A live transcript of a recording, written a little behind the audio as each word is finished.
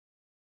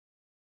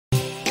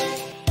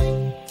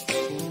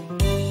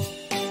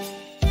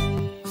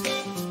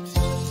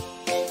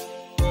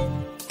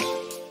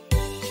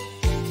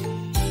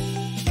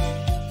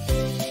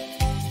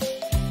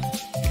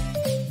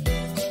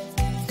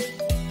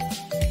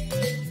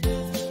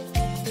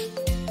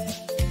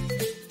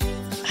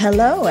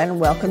Hello and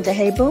welcome to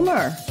Hey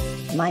Boomer.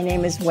 My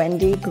name is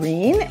Wendy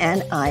Green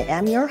and I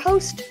am your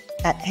host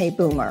at Hey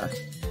Boomer.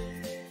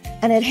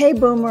 And at Hey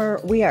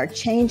Boomer, we are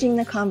changing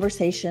the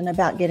conversation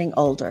about getting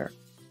older.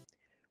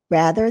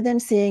 Rather than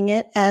seeing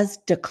it as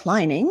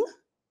declining,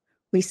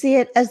 we see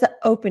it as the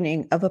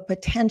opening of a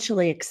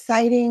potentially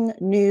exciting,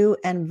 new,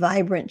 and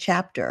vibrant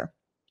chapter.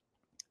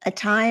 A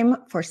time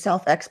for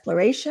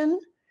self-exploration,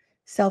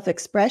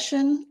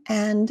 self-expression,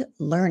 and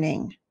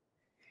learning.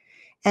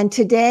 And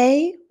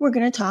today we're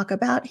going to talk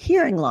about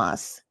hearing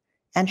loss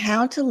and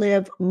how to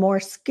live more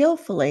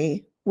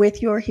skillfully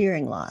with your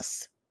hearing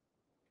loss.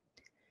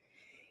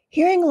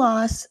 Hearing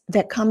loss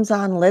that comes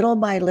on little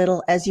by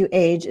little as you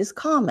age is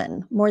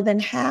common. More than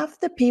half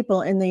the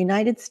people in the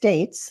United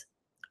States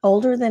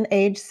older than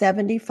age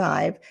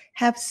 75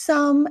 have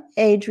some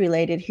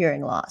age-related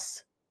hearing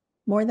loss.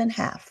 More than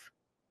half.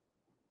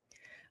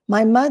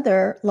 My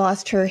mother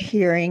lost her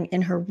hearing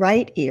in her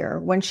right ear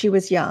when she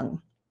was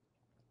young.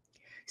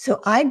 So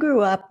I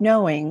grew up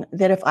knowing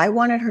that if I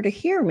wanted her to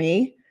hear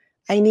me,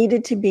 I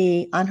needed to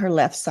be on her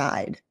left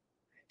side.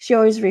 She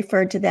always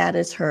referred to that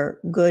as her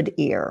good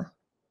ear.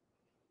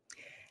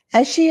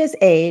 As she has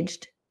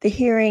aged, the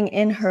hearing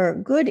in her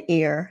good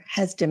ear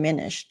has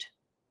diminished.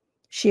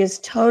 She is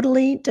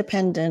totally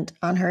dependent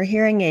on her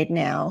hearing aid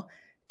now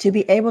to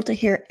be able to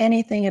hear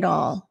anything at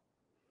all.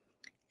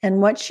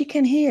 And what she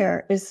can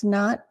hear is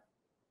not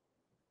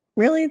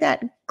really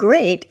that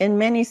great in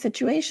many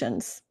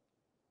situations.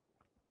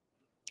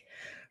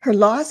 Her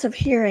loss of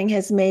hearing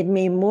has made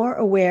me more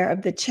aware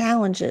of the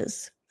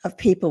challenges of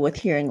people with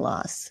hearing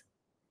loss.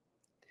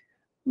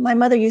 My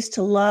mother used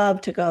to love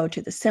to go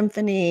to the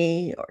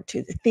symphony or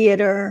to the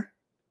theater,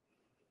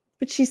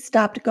 but she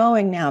stopped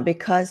going now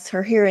because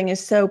her hearing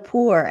is so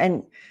poor.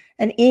 And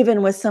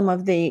even with some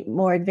of the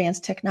more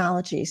advanced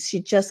technologies,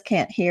 she just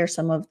can't hear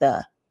some of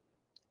the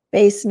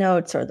bass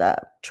notes or the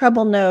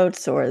treble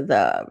notes or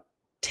the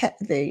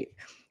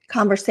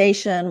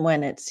conversation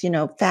when it's,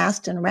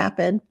 fast and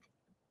rapid.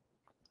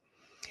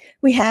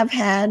 We have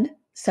had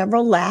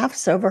several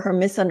laughs over her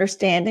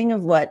misunderstanding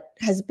of what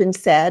has been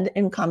said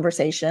in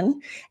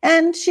conversation.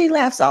 And she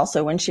laughs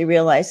also when she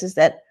realizes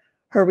that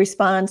her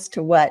response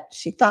to what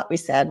she thought we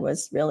said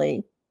was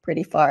really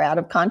pretty far out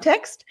of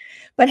context.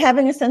 But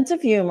having a sense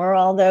of humor,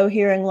 although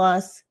hearing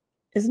loss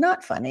is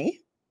not funny,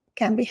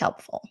 can be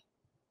helpful.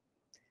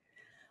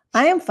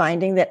 I am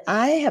finding that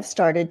I have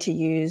started to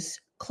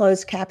use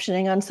closed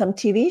captioning on some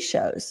TV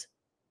shows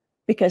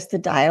because the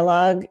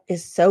dialogue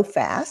is so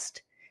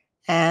fast.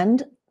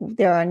 And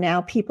there are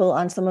now people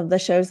on some of the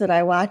shows that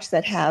I watch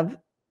that have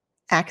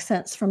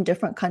accents from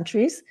different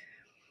countries.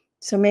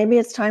 So maybe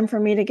it's time for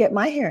me to get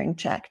my hearing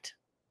checked.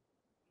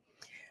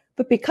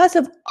 But because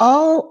of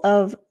all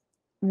of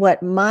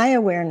what my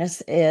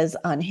awareness is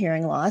on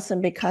hearing loss,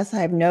 and because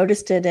I've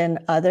noticed it in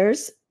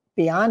others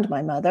beyond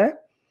my mother,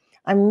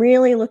 I'm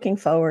really looking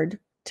forward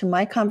to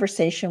my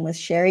conversation with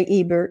Shari,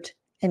 Ebert,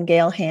 and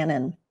Gael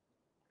Hannan.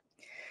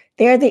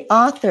 They're the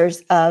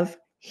authors of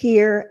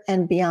Here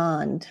and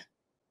Beyond.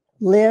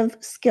 Live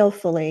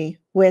skillfully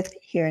with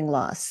hearing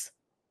loss.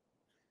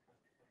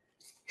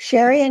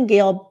 Shari and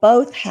Gael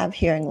both have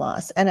hearing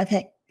loss and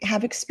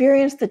have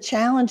experienced the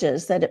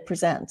challenges that it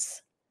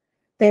presents.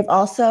 They've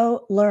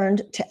also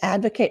learned to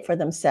advocate for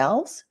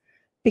themselves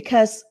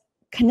because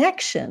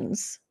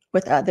connections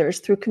with others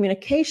through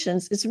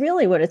communications is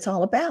really what it's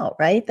all about,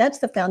 right? That's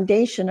the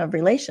foundation of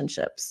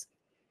relationships.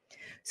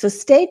 So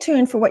stay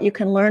tuned for what you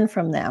can learn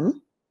from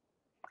them.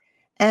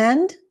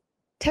 And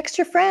text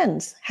your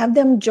friends, have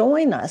them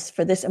join us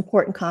for this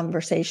important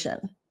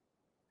conversation.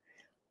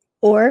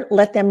 Or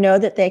let them know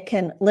that they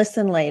can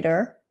listen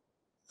later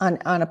on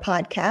a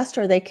podcast,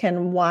 or they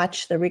can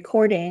watch the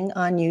recording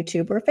on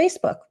YouTube or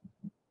Facebook.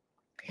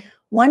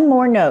 One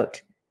more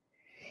note.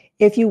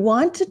 If you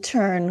want to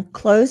turn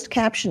closed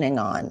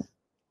captioning on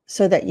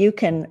so that you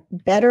can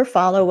better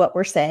follow what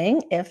we're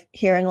saying, if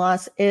hearing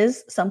loss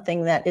is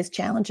something that is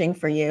challenging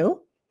for you,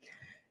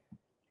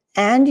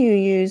 and you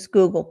use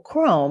Google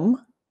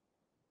Chrome,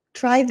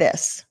 try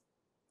this.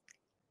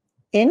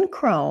 In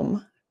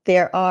Chrome,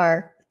 there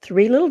are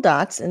 3 little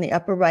dots in the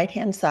upper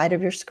right-hand side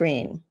of your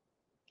screen.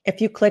 If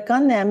you click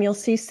on them, you'll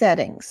see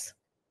settings.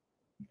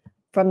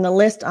 From the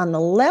list on the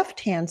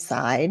left-hand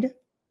side,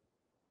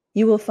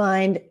 you will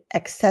find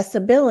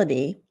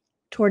accessibility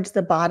towards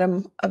the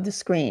bottom of the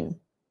screen.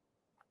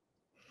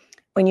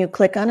 When you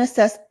click on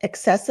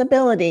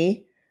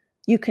accessibility,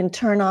 you can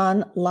turn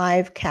on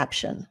live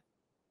caption.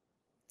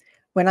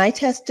 When I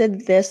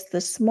tested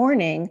this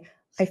morning,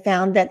 I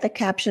found that the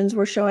captions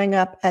were showing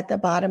up at the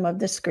bottom of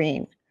the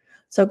screen.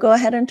 So go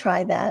ahead and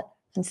try that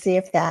and see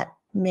if that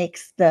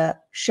makes the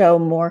show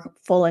more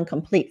full and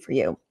complete for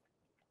you.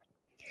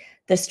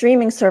 The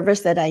streaming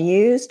service that I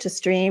use to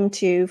stream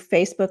to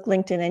Facebook,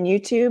 LinkedIn, and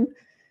YouTube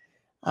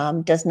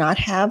does not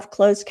have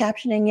closed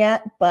captioning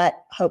yet,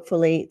 but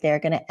hopefully they're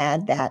going to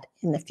add that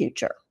in the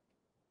future.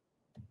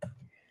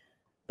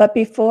 But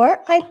before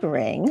I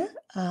bring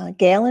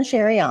Gael and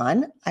Shari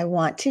on, I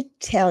want to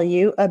tell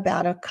you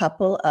about a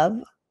couple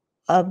of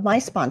my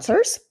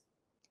sponsors.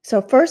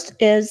 So first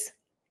is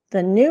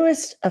the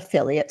newest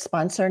affiliate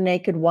sponsor,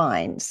 Naked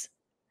Wines.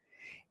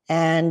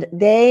 And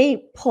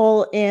they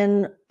pull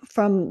in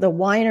from the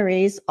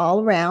wineries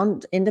all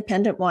around,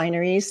 independent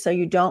wineries, so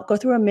you don't go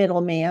through a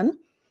middleman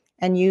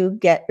and you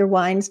get your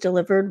wines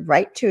delivered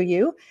right to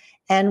you.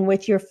 And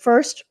with your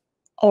first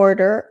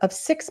order of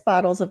 6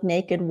 bottles of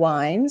Naked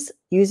Wines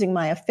using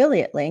my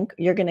affiliate link,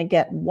 you're going to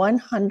get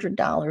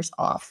 $100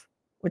 off,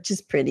 which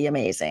is pretty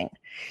amazing.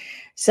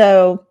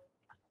 So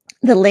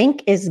the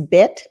link is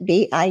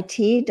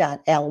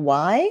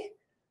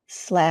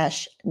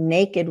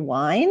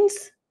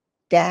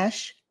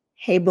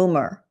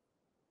bit.ly/nakedwines-heyboomer.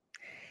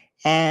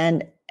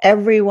 And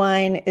every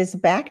wine is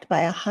backed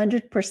by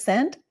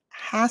 100%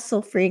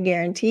 hassle-free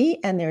guarantee,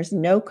 and there's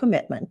no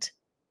commitment.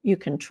 You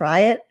can try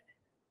it.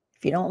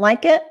 If you don't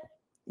like it,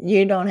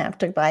 you don't have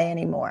to buy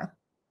any more.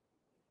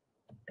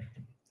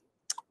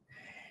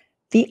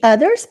 The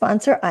other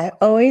sponsor I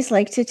always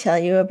like to tell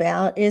you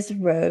about is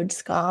Road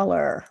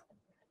Scholar.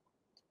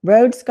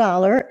 Road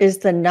Scholar is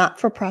the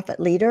not-for-profit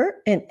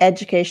leader in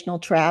educational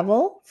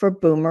travel for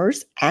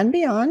boomers and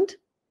beyond.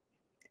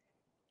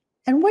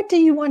 And what do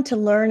you want to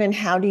learn and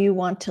how do you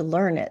want to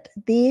learn it?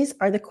 These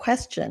are the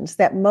questions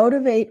that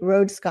motivate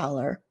Road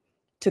Scholar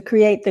to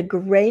create the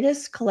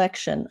greatest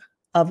collection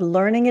of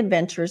learning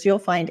adventures you'll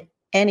find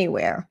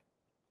anywhere.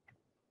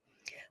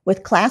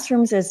 With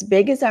classrooms as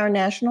big as our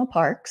national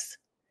parks,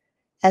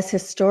 as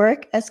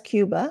historic as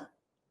Cuba,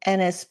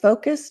 and as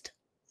focused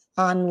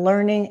on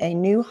learning a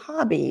new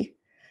hobby,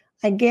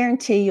 I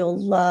guarantee you'll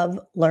love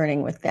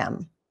learning with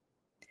them.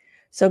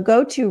 So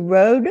go to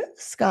Road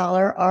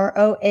Scholar,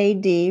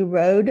 ROAD,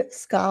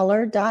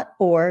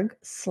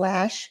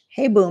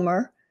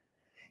 roadscholar.org/heyboomer.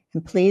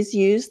 And please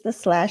use the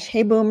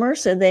 /heyboomer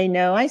so they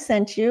know I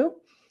sent you.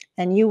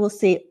 And you will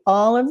see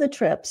all of the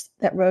trips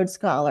that Road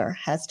Scholar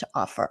has to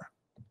offer.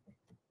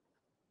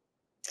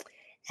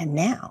 And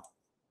now,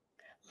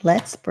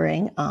 let's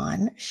bring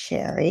on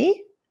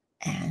Shari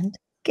and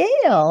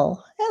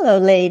Gael. Hello,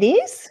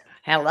 ladies.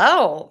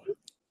 Hello.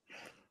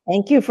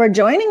 Thank you for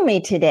joining me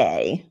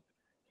today.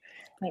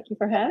 Thank you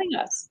for having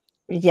us.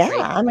 Yeah,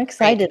 Great. I'm Great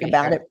excited to be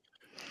about here. it.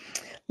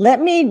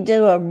 Let me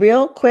do a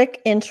real quick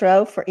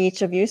intro for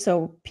each of you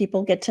so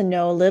people get to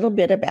know a little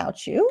bit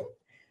about you.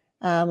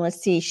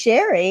 Let's see.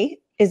 Shari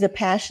is a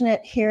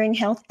passionate hearing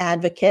health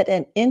advocate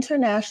and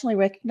internationally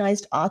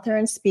recognized author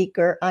and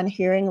speaker on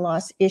hearing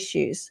loss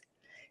issues.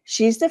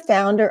 She's the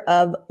founder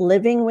of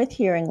Living with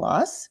Hearing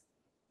Loss,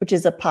 which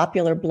is a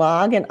popular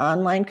blog and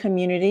online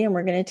community, and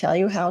we're going to tell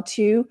you how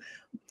to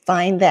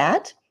find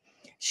that.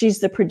 She's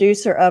the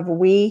producer of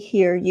We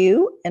Hear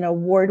You, an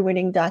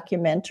award-winning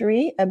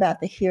documentary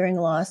about the hearing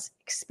loss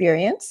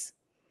experience.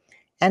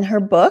 And her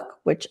book,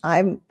 which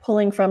I'm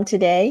pulling from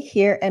today,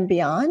 Here and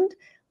Beyond,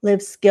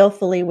 Live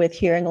Skillfully with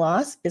Hearing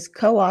Loss, is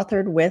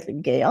co-authored with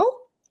Gael.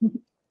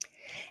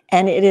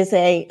 And it is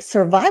a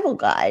survival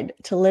guide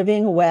to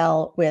living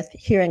well with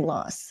hearing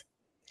loss.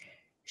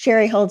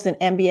 Shari holds an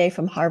MBA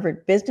from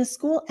Harvard Business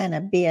School and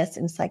a BS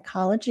in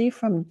psychology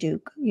from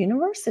Duke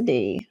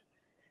University.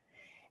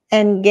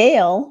 And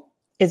Gael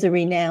is a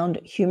renowned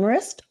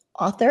humorist,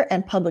 author,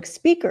 and public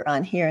speaker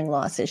on hearing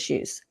loss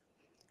issues.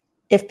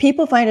 If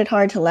people find it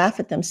hard to laugh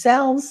at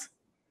themselves,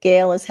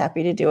 Gael is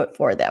happy to do it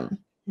for them.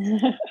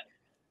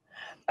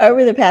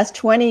 Over the past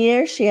 20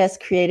 years, she has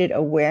created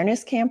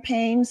awareness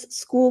campaigns,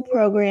 school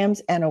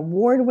programs, and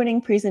award-winning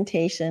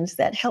presentations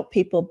that help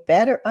people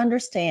better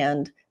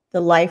understand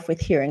the life with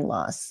hearing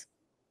loss.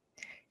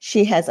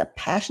 She has a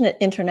passionate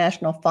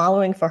international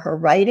following for her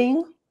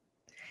writing.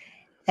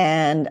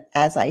 And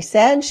as I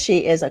said,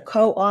 she is a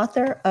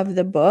co-author of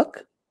the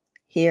book,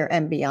 Here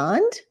and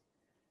Beyond,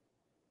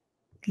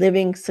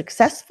 Live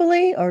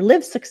Successfully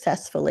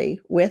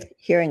with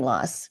Hearing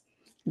Loss.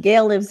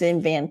 Gael lives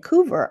in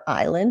Vancouver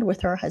Island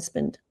with her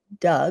husband,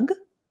 Doug,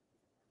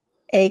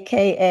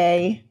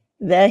 AKA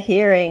the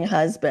hearing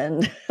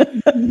husband.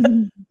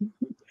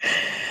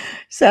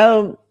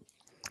 So,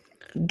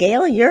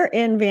 Gael, you're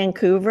in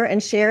Vancouver,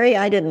 and Shari,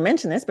 I didn't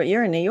mention this, but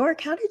you're in New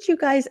York. How did you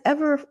guys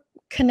ever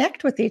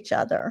connect with each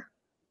other?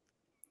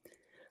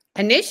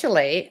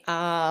 Initially,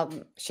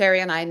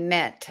 Shari and I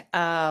met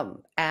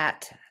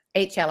at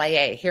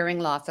HLAA, Hearing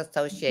Loss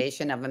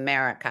Association of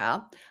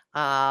America,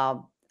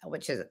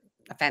 which is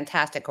a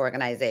fantastic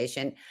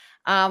organization.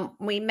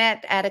 We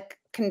met at a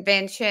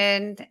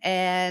convention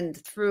and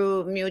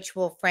through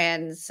mutual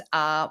friends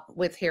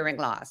with hearing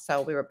loss.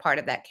 So we were part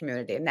of that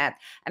community, and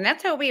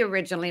that's how we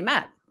originally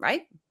met,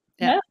 right?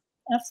 Yeah,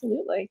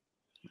 absolutely.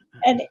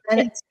 And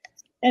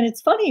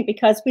it's funny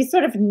because we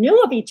sort of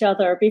knew of each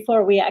other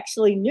before we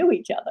actually knew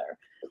each other.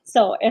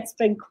 So it's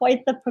been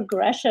quite the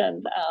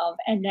progression.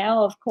 And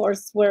now, of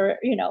course, we're,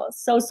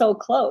 so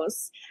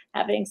close,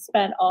 having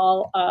spent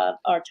all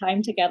our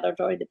time together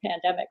during the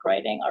pandemic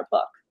writing our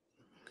book.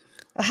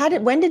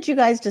 When did you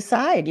guys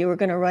decide you were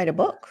going to write a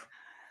book?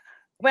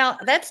 Well,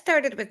 that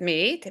started with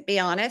me, to be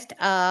honest.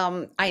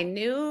 I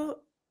knew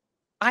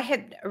I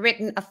had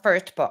written a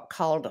first book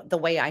called The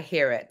Way I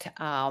Hear It,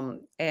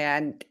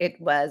 and it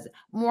was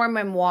more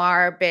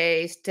memoir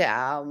based,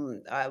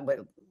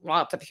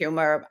 lots of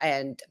humor,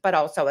 but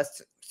also a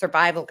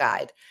survival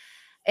guide.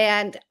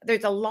 And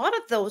there's a lot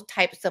of those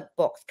types of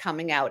books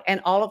coming out, and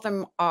all of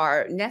them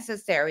are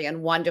necessary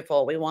and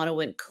wonderful. We want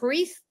to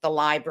increase the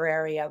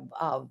library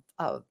of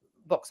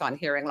books on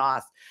hearing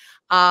loss.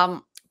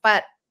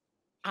 But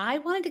I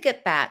wanted to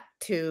get back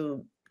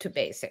to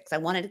basics. I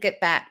wanted to get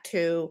back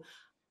to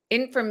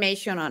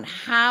information on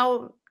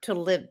how to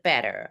live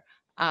better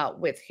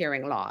with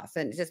hearing loss,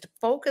 and just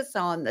focus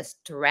on the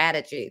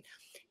strategy.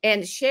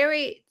 And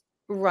Shari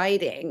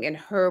writing in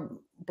her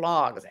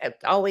blogs,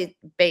 it's always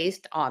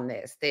based on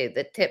this,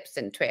 the tips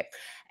and tricks.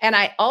 And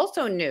I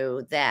also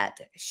knew that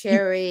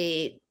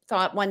Shari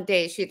thought one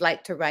day she'd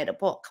like to write a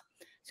book.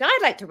 So I'd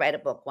like to write a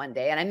book one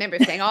day. And I remember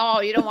saying,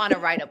 oh, you don't want to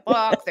write a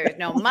book. There's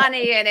no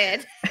money in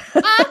it.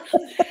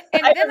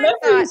 And I then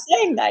remember you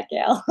saying that,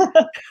 Gail.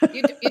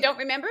 you don't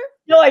remember?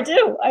 No, I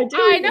do. I do.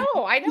 I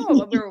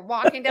know. We were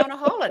walking down a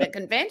hall at a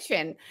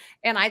convention,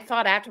 and I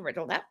thought afterwards,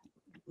 well, that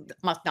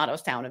must not have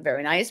sounded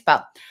very nice.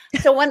 But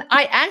so when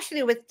I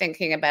actually was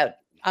thinking about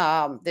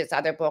this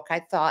other book, I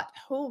thought,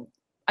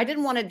 I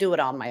didn't want to do it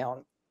on my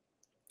own.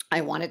 I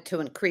wanted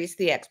to increase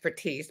the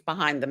expertise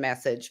behind the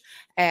message.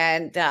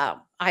 And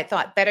I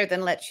thought, better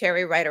than let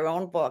Shari write her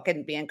own book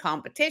and be in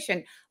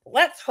competition,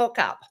 let's hook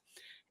up.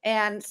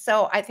 And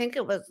so I think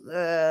it was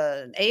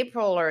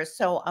April or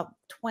so of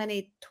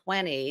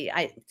 2020,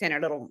 I sent her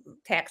a little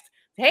text,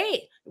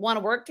 hey, want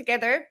to work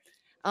together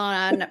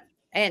on,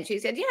 and she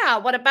said, yeah,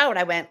 what about?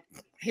 I went,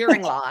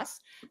 hearing loss.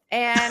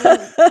 And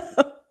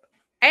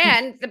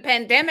the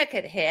pandemic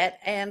had hit.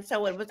 And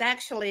so it was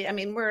actually, I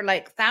mean, we're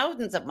like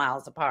thousands of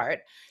miles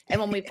apart.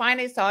 And when we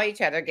finally saw each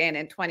other again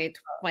in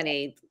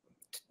 2020,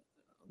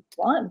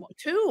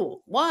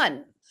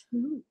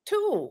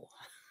 two,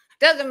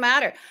 doesn't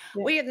matter.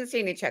 Yeah. We hadn't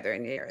seen each other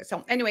in years.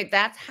 So anyway,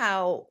 that's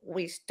how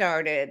we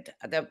started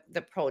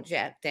the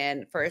project.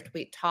 And first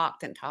we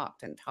talked and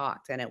talked and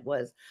talked. And it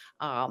was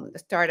the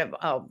start of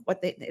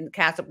in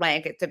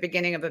Casablanca, it's the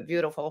beginning of a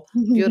beautiful,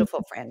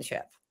 beautiful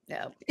friendship.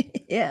 Yeah.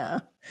 Yeah.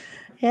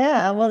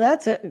 Yeah. Well,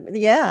 that's it.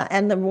 Yeah.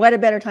 And what a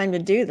better time to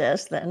do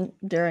this than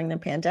during the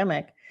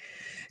pandemic.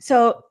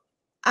 So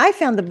I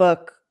found the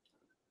book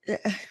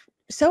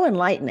so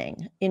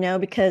enlightening,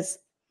 because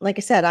like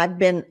I said, I've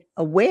been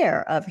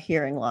aware of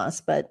hearing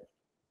loss, but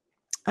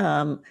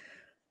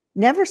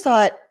never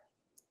saw it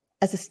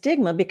as a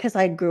stigma because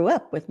I grew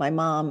up with my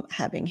mom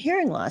having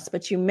hearing loss.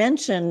 But you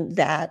mentioned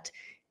that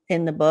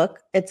in the book,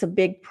 it's a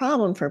big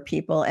problem for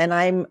people. And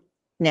I'm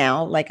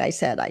now, like I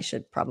said, I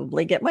should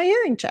probably get my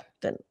hearing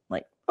checked, and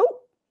like, oh,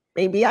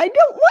 maybe I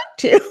don't want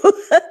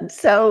to.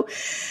 So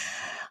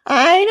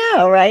I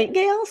know, right,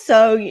 Gail?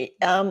 So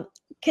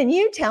can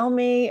you tell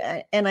me,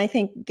 and I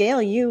think,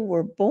 Gail, you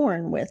were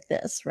born with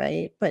this,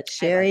 right? But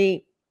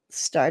Shari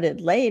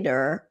started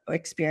later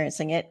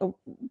experiencing it.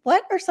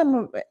 What are some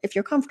of, if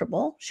you're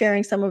comfortable,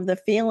 sharing some of the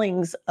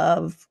feelings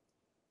of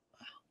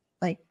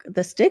like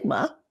the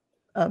stigma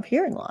of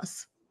hearing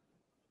loss?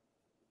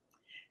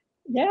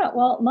 Yeah,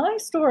 well, my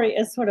story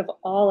is sort of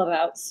all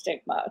about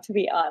stigma, to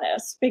be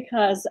honest,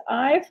 because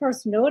I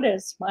first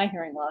noticed my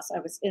hearing loss. I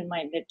was in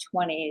my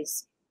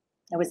mid-20s.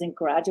 I was in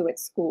graduate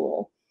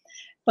school.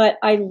 But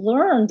I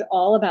learned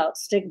all about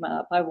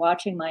stigma by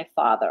watching my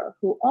father,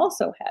 who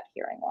also had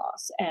hearing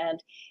loss.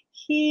 And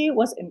he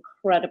was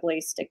incredibly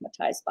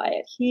stigmatized by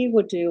it. He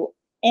would do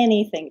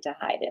anything to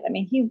hide it. I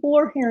mean, he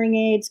wore hearing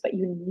aids, but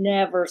you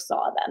never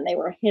saw them. They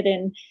were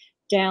hidden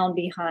down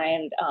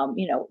behind,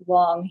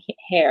 long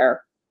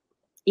hair,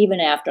 even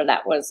after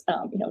that was,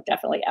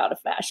 definitely out of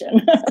fashion.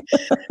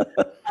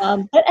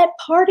 But at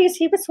parties,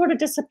 he would sort of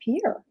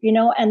disappear,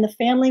 and the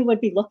family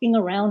would be looking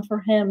around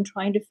for him,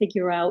 trying to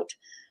figure out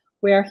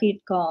where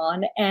he'd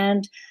gone.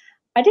 And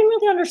I didn't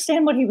really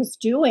understand what he was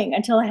doing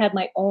until I had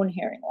my own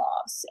hearing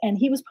loss. And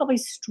he was probably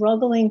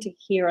struggling to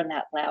hear in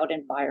that loud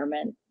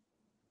environment.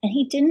 And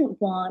he didn't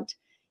want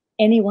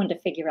anyone to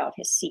figure out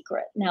his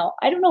secret. Now,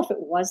 I don't know if it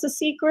was a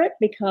secret,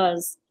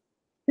 because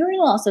hearing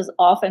loss is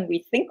often,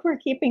 we think we're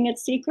keeping it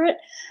secret,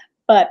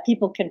 but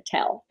people can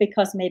tell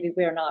because maybe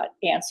we're not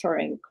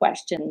answering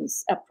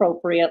questions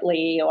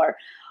appropriately, or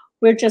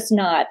we're just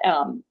not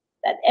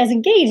as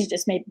engaged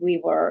as maybe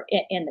we were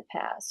in the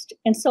past.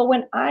 And so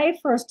when I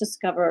first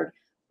discovered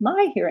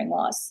my hearing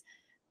loss,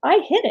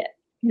 I hid it.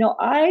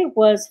 I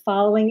was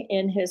following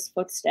in his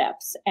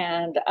footsteps,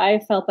 and I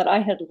felt that I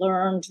had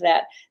learned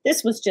that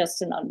this was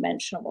just an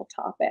unmentionable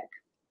topic.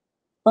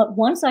 But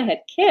once I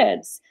had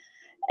kids,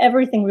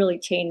 everything really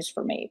changed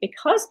for me.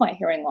 Because my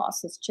hearing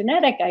loss is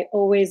genetic, I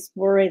always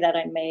worry that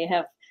I may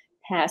have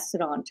passed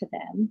it on to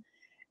them.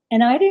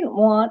 And I didn't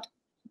want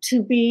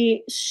to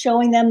be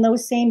showing them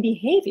those same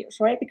behaviors,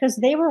 right? Because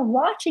they were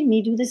watching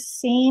me do the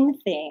same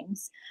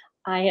things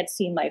I had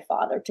seen my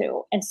father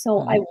do. And so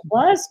I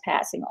was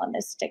passing on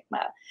this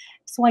stigma.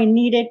 So I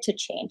needed to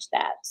change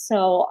that.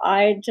 So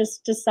I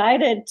just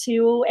decided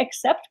to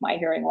accept my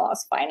hearing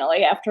loss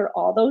finally after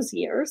all those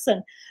years,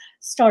 and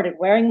started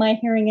wearing my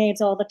hearing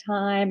aids all the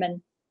time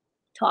and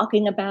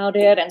talking about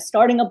it and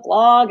starting a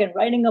blog and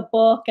writing a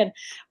book and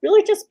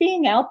really just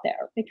being out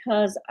there,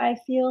 because I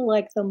feel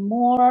like the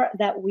more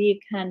that we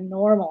can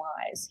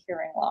normalize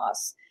hearing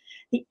loss,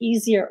 the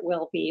easier it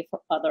will be for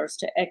others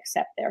to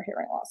accept their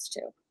hearing loss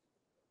too.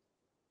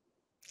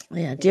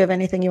 Yeah. Do you have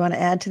anything you want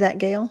to add to that,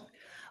 Gail?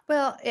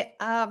 Well,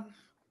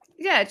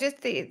 yeah,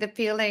 just the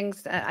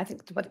feelings. I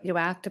think what you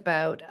asked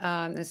about,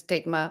 the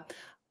stigma.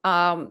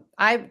 I'm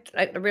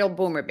a real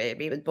boomer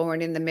baby. Was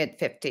born in the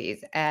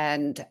mid-50s,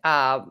 and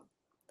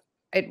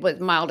it was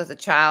mild as a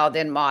child,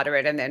 then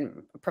moderate, and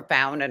then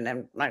profound, and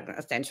then like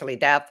essentially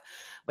deaf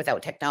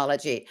without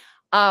technology.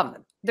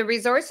 The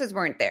resources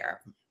weren't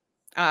there.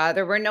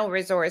 There were no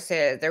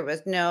resources. There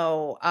was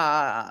no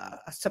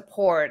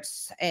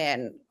supports.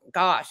 And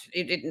gosh,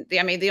 it didn't.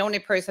 I mean, the only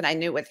person I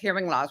knew with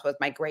hearing loss was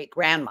my great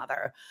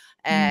grandmother,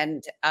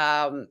 and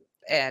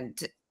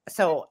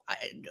so I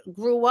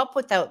grew up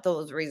without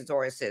those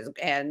resources,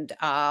 and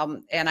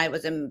I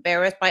was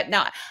embarrassed by it.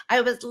 Now,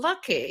 I was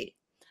lucky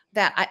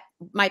that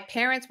my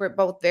parents were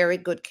both very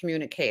good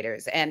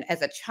communicators, and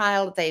as a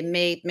child, they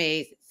made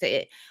me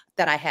say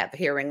that I have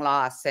hearing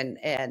loss,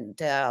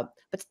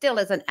 but still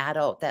as an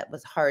adult, that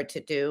was hard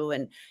to do.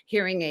 And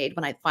hearing aid,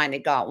 when I finally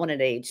got one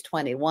at age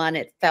 21,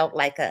 it felt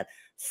like a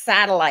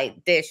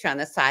satellite dish on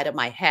the side of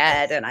my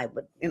head, and I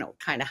would,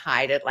 kind of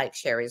hide it like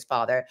Shari's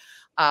father.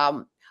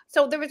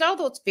 So there was all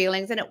those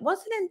feelings, and it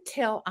wasn't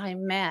until I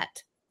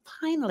met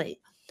finally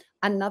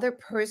another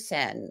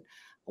person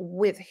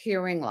with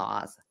hearing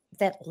loss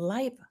that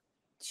life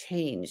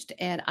changed.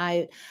 And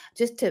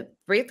just to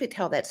briefly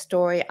tell that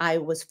story, I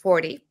was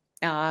 40.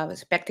 I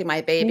was expecting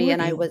my baby,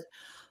 and I was,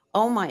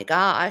 oh my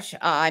gosh,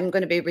 I'm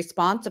going to be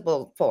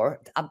responsible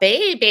for a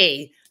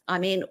baby. I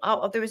mean,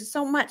 there was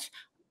so much.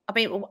 I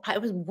mean, I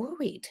was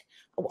worried.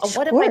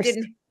 What if I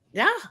didn't?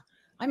 Yeah.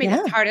 I mean,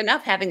 it's hard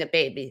enough having a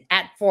baby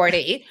at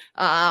 40,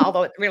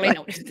 although it's really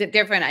no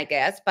different, I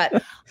guess.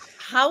 But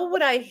how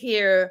would I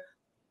hear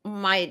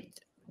my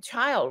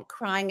child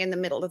crying in the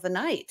middle of the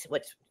night,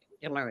 which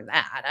you learn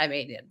that. I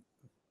mean,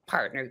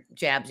 partner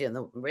jabs you in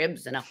the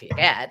ribs and up you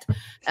get.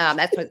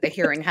 That's what the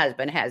hearing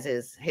husband has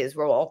his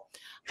role.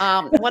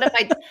 What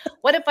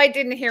if I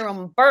didn't hear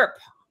him burp?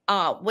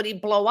 Would he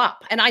blow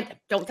up? And I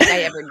don't think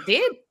I ever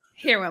did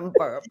hear him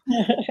burp.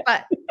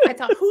 But I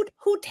thought,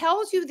 who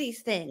tells you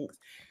these things?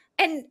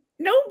 And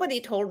nobody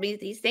told me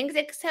these things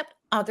except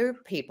other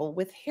people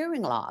with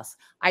hearing loss.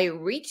 I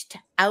reached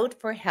out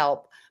for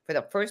help. For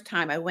the first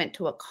time, I went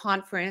to a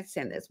conference,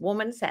 and this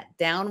woman sat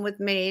down with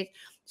me.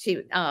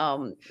 She's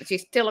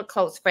still a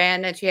close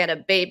friend, and she had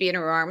a baby in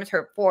her arms,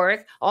 her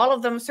fourth. All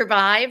of them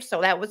survived, so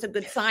that was a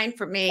good sign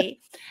for me.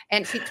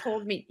 And she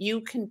told me,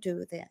 you can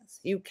do this.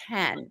 You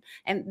can.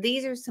 And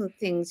these are some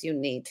things you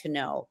need to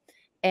know.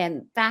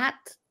 And that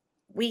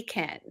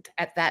weekend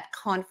at that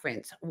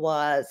conference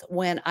was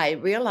when I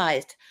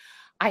realized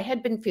I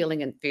had been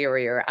feeling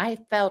inferior. I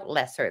felt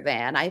lesser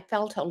than. I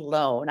felt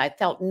alone. I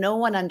felt no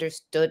one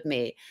understood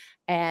me.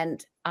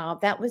 And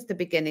that was the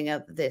beginning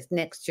of this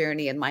next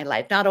journey in my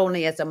life, not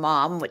only as a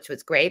mom, which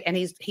was great. And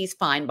he's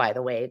fine, by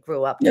the way,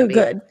 grew up to be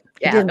good.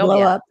 Yeah. He didn't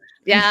blow up.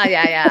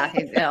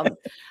 Yeah.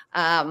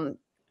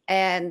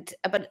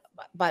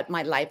 But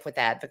my life with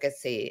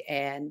advocacy,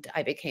 and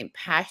I became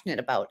passionate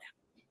about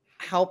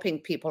helping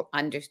people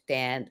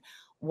understand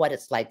what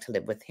it's like to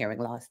live with hearing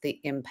loss, the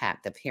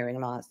impact of hearing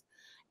loss.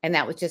 And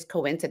that was just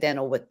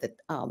coincidental with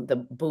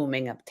the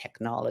booming of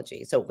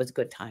technology. So it was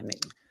good timing.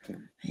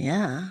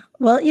 Yeah.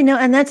 Well,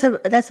 and that's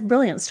a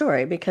brilliant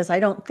story, because I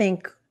don't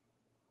think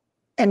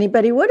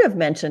anybody would have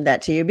mentioned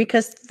that to you,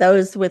 because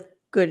those with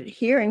good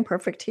hearing,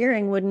 perfect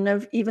hearing, wouldn't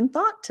have even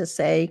thought to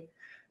say,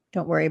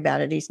 don't worry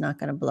about it. He's not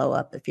going to blow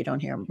up if you don't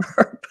hear him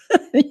burp.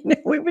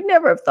 We would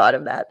never have thought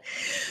of that.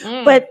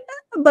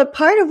 But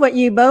part of what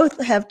you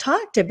both have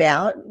talked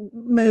about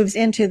moves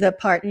into the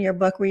part in your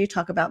book where you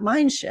talk about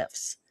mind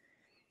shifts.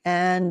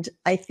 And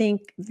I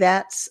think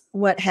that's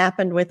what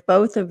happened with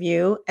both of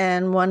you.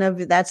 And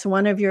that's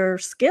one of your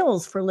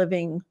skills for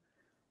living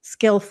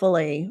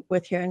skillfully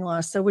with hearing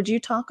loss. So would you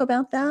talk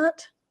about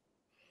that?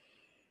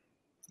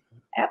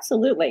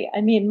 Absolutely. I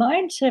mean,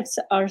 mind shifts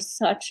are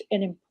such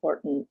an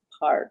important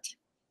part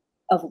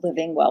of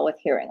living well with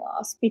hearing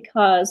loss,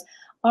 because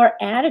our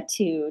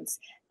attitudes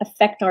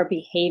affect our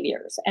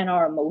behaviors and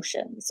our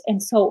emotions.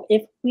 And so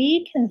if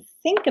we can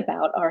think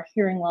about our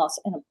hearing loss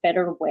in a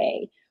better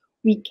way,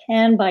 we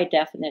can, by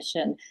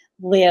definition,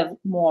 live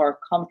more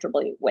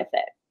comfortably with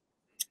it.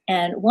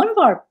 And one of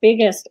our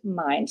biggest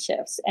mind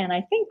shifts, and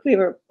I think we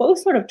were both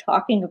sort of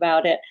talking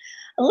about it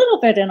a little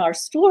bit in our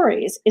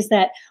stories, is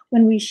that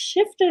when we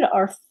shifted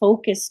our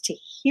focus to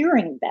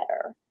hearing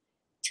better,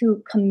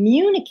 to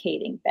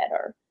communicating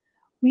better,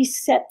 we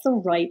set the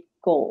right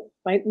goal,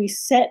 right? We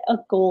set a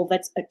goal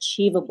that's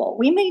achievable.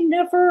 We may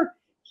never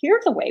hear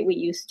the way we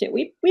used to.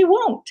 We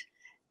won't.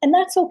 And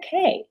that's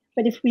okay.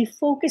 But if we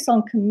focus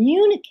on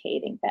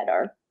communicating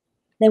better,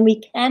 then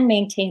we can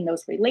maintain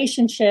those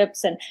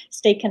relationships and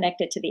stay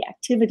connected to the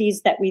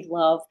activities that we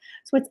love.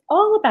 So it's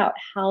all about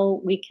how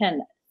we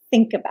can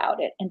think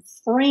about it and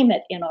frame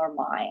it in our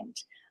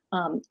mind.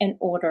 in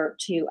order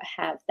to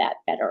have that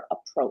better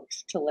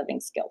approach to living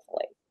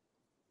skillfully.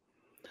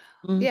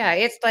 Yeah,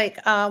 it's like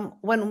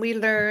when we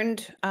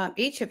learned,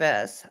 each of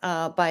us,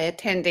 by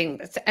attending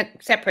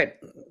at separate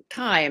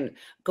time,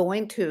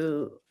 going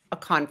to a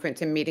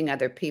conference and meeting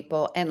other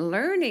people and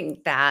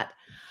learning that,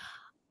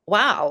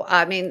 wow,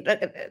 I mean,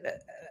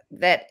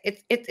 that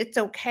it's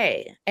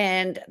okay.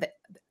 And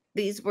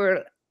these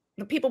were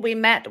the people we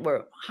met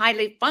were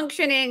highly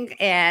functioning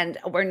and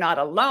we're not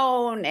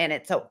alone and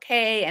it's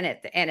okay.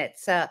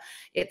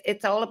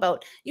 It's all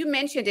about, you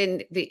mentioned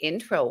in the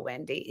intro,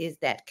 Wendy, is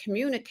that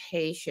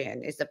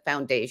communication is the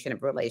foundation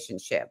of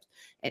relationships.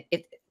 And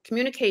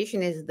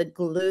communication is the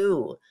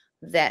glue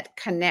that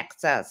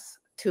connects us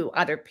to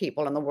other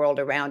people in the world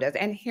around us.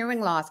 And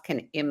hearing loss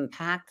can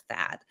impact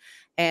that.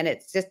 And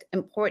it's just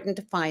important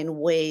to find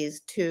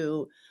ways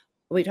to,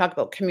 we talk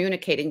about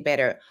communicating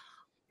better.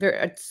 There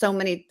are so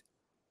many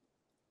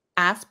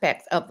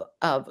aspects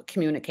of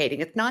communicating.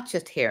 It's not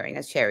just hearing,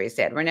 as Shari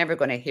said. We're never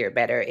going to hear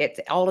better. It's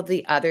all of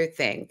the other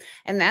things,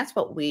 and that's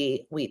what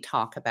we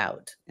talk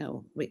about. You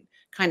know, we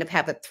kind of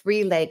have a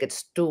three-legged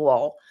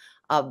stool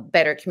of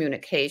better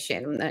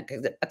communication.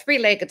 Because a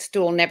three-legged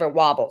stool never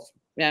wobbles,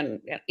 and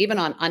even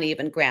on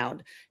uneven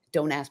ground.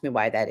 Don't ask me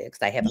why that is,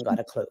 because I haven't got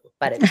a clue.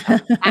 But it's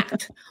a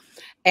fact.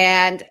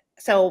 And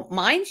so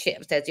mind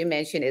shifts, as you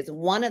mentioned, is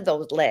one of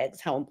those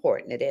legs. How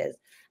important it is.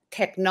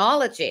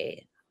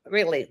 Technology.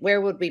 Really,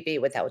 where would we be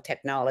without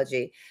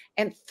technology?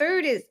 And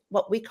third is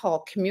what we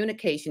call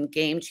communication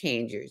game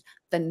changers,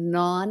 the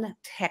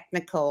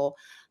non-technical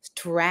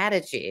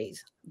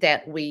strategies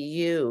that we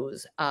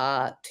use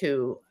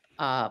to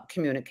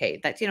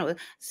communicate. That's,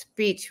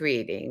 speech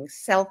reading,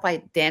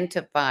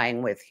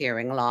 self-identifying with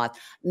hearing loss,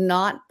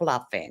 not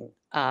bluffing,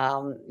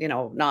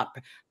 not,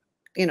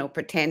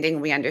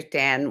 pretending we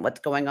understand what's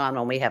going on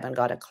when we haven't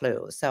got a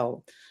clue.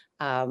 So,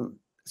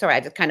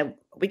 sorry,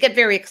 we get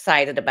very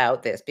excited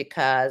about this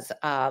because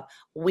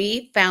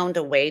we found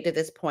a way to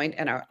this point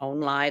in our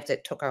own lives.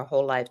 It took our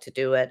whole life to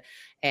do it.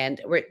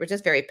 And we're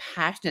just very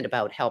passionate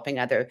about helping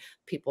other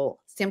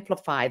people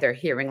simplify their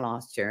hearing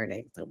loss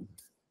journey. So.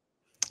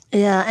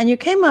 Yeah, and you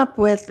came up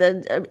with,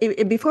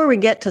 before we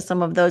get to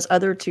some of those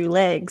other two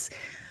legs,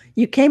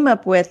 you came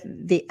up with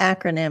the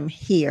acronym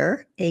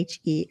HEAR,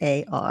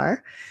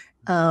 HEAR,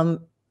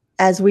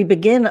 as we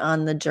begin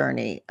on the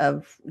journey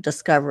of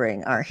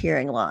discovering our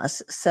hearing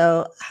loss.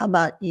 So how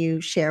about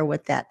you share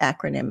what that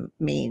acronym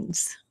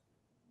means?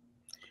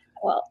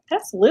 Well,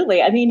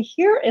 absolutely. I mean,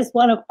 HEAR is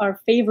one of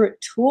our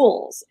favorite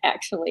tools,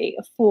 actually,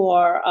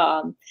 for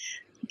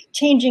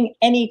changing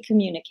any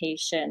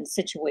communication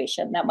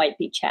situation that might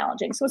be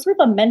challenging. So it's sort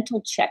of a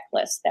mental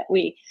checklist that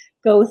we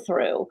go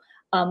through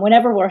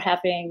whenever we're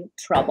having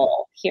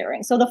trouble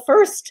hearing. So the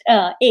first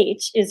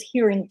H is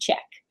hearing check.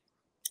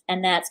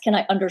 And that's, can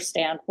I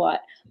understand what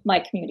my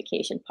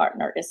communication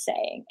partner is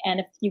saying? And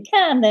if you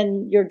can,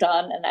 then you're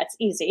done and that's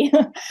easy.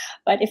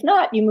 But if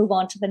not, you move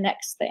on to the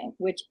next thing,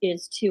 which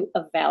is to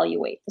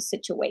evaluate the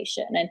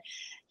situation. And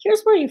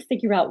here's where you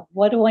figure out,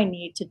 what do I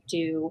need to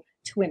do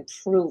to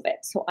improve it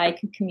so I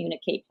can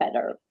communicate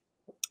better?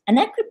 And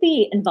that could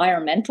be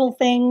environmental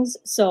things.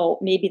 So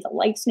maybe the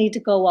lights need to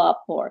go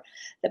up or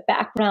the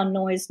background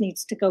noise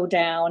needs to go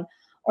down.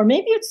 Or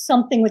maybe it's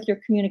something with your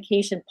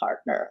communication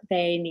partner.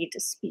 They need to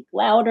speak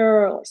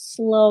louder or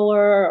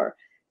slower or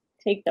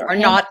take their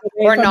not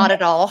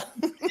at all.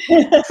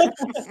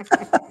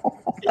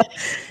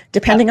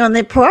 Depending on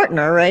the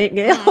partner, right,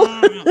 Gail?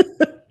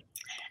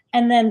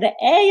 And then the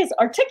A is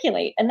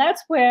articulate. And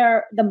that's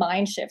where the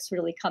mind shifts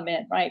really come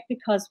in, right?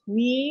 Because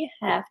we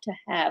have to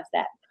have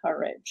that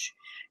courage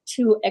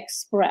to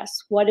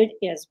express what it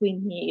is we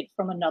need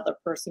from another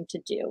person to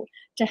do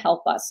to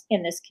help us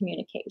in this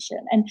communication.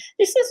 And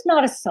this is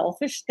not a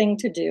selfish thing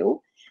to do.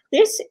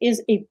 This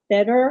is a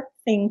better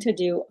thing to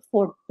do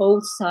for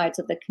both sides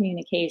of the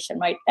communication,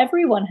 right?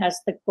 Everyone has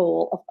the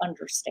goal of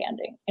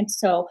understanding. And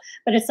so,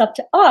 but it's up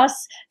to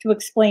us to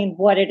explain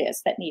what it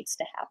is that needs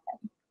to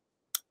happen.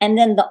 And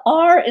then the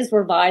R is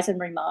revise and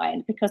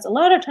remind, because a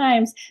lot of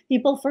times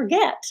people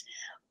forget,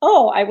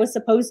 oh, I was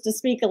supposed to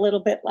speak a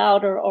little bit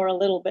louder or a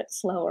little bit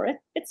slower.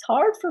 It's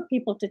hard for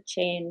people to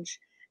change,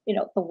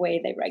 the way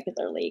they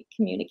regularly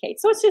communicate.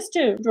 So it's just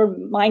to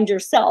remind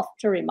yourself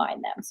to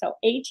remind them. So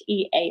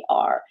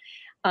HEAR.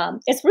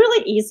 It's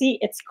really easy.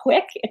 It's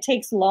quick. It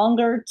takes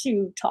longer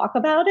to talk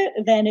about it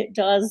than it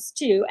does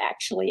to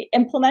actually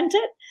implement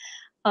it.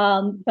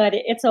 But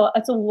it's a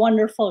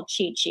wonderful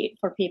cheat sheet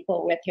for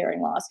people with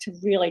hearing loss to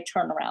really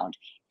turn around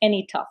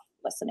any tough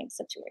listening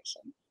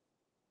situation.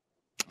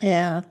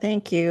 Yeah,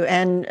 thank you.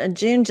 And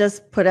June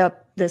just put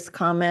up this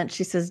comment.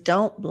 She says,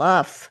 don't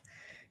bluff.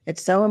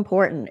 It's so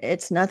important.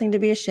 It's nothing to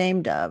be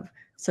ashamed of.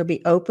 So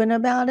be open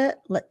about it.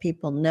 Let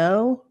people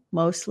know.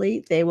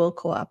 Mostly they will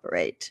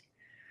cooperate.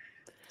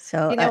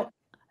 So,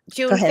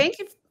 June, thank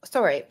you.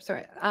 Sorry.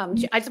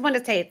 I just want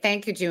to say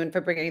thank you, June,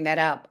 for bringing that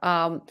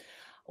up.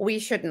 We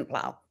shouldn't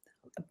bluff,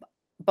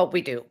 but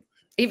we do.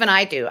 Even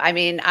I do. I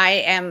mean, I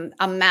am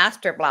a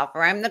master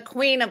bluffer. I'm the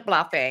queen of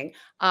bluffing.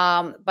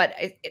 But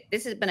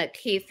this has been a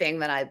key thing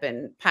that I've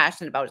been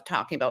passionate about, is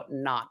talking about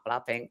not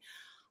bluffing.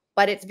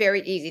 But it's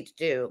very easy to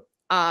do.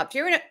 If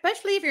you're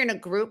especially if you're in a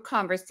group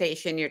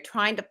conversation, you're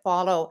trying to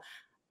follow.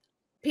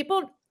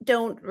 People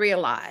don't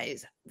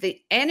realize the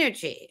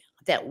energy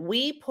that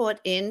we put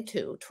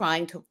into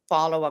trying to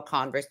follow a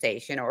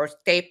conversation or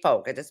stay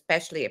focused,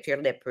 especially if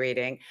you're lip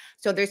reading.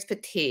 So there's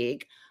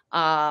fatigue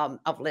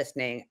of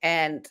listening,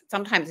 and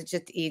sometimes it's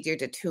just easier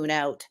to tune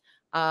out.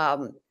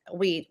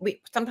 We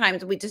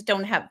sometimes we just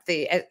don't have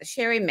the, as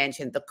Shari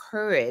mentioned, the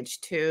courage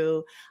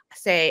to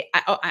say,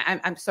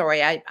 I'm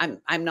sorry,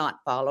 I'm not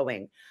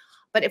following.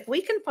 But if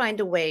we can find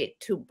a way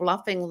to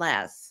bluffing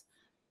less,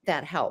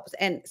 that helps.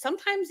 And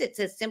sometimes it's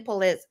as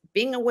simple as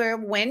being aware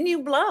of when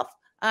you bluff.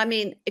 I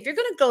mean, if you're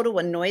going to go to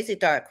a noisy,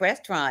 dark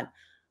restaurant,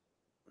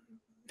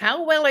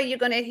 how well are you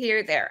going to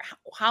hear there?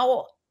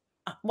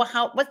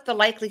 What's the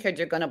likelihood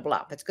you're going to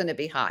bluff? It's going to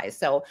be high.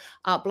 So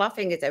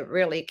bluffing is a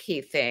really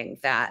key thing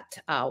that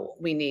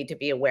we need to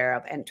be aware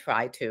of and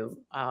try to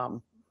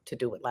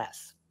do it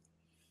less.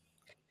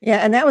 Yeah,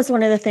 and that was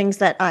one of the things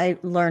that I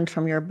learned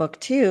from your book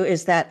too,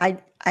 is that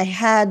I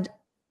had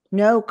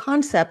no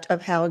concept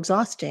of how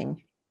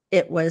exhausting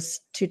it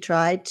was to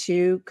try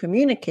to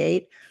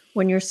communicate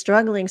when you're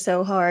struggling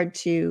so hard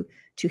to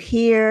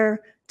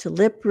hear, to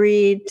lip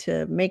read,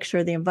 to make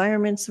sure the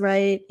environment's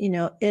right. You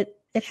know, it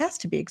has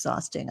to be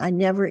exhausting. I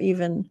never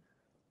even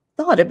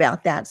thought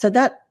about that. So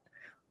that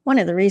one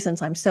of the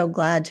reasons I'm so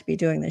glad to be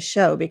doing this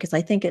show, because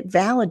I think it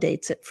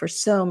validates it for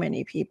so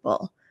many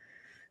people.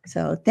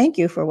 So thank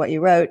you for what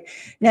you wrote.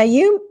 Now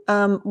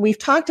we've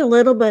talked a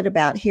little bit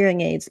about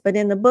hearing aids, but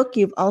in the book,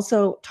 you've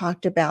also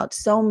talked about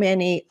so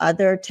many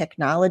other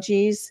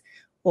technologies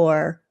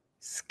or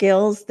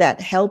skills that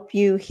help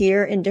you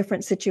hear in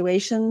different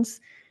situations.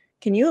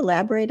 Can you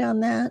elaborate on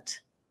that?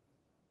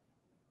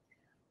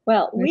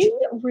 Well, we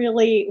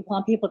really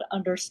want people to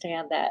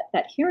understand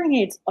that hearing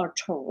aids are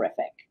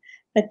terrific,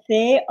 but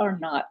they are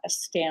not a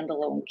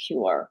standalone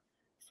cure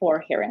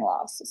for hearing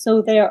loss.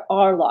 So there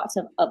are lots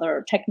of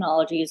other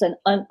technologies and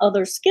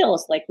other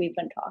skills like we've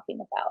been talking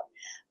about.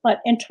 But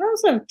in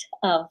terms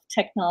of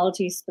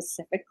technology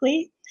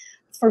specifically,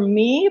 for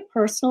me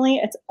personally,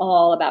 it's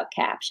all about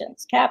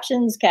captions.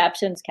 Captions,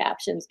 captions,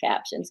 captions,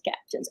 captions,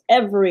 captions.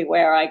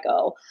 Everywhere I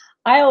go,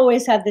 I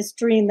always have this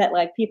dream that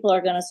like people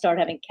are going to start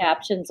having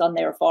captions on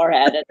their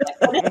forehead, and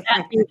like, wouldn't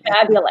that be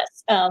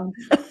fabulous?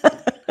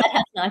 That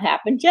has not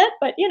happened yet,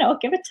 but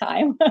give it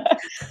time.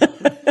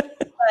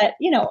 But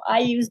I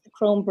use the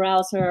Chrome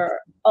browser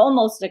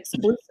almost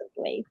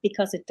exclusively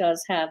because it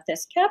does have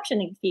this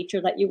captioning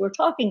feature that you were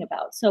talking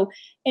about. So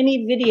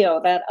any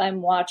video that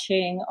I'm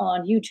watching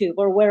on YouTube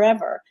or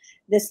wherever,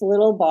 this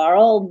little bar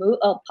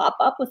will pop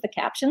up with the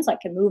captions. I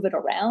can move it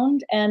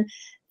around, and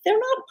they're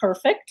not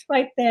perfect,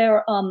 right?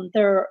 They're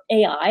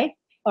AI,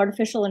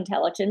 artificial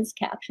intelligence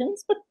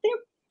captions, but they're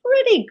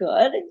pretty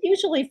good.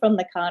 Usually from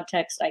the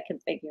context, I can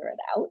figure it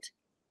out.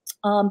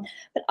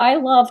 But I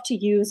love to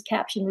use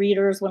caption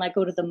readers when I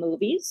go to the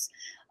movies,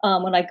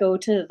 when I go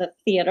to the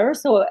theater.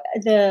 So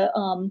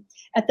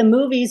at the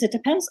movies, it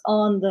depends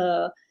on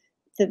the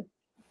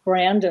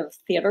brand of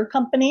theater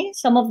company.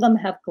 Some of them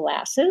have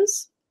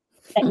glasses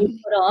that you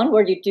put on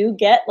where you do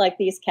get like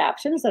these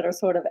captions that are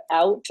sort of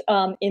out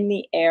in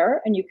the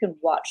air, and you can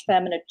watch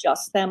them and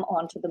adjust them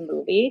onto the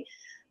movie.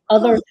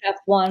 Others have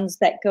ones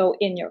that go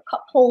in your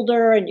cup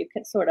holder, and you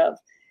can sort of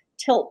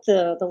tilt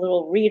the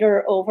little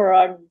reader over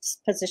and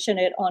position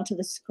it onto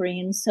the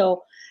screen.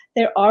 So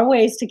there are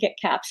ways to get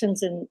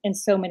captions in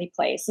so many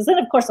places. And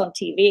of course on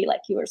TV,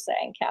 like you were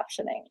saying,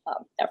 captioning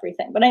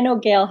everything. But I know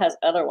Gail has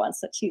other ones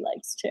that she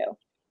likes too,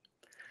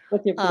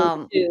 with your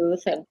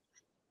Bluetooth and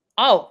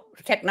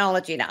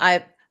technology. Now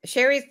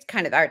Shari's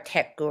kind of our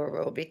tech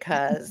guru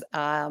because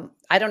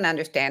I don't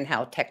understand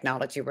how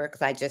technology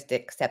works. I just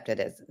accept it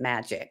as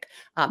magic.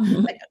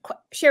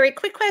 Shari,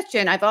 quick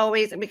question. I've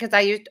always, because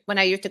when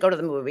I used to go to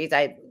the movies,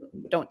 I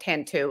don't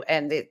tend to,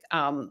 and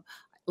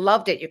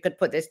loved it. You could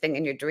put this thing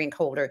in your drink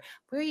holder.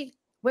 Where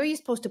are you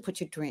supposed to put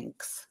your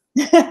drinks?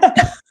 You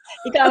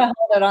gotta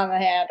hold it on the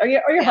hand, or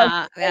your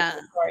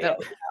husband for you.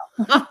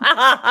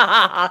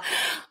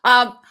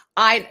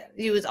 I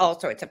use all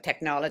sorts of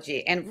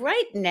technology, and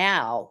right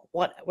now,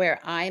 where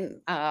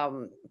I'm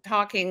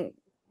talking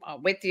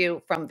with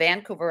you from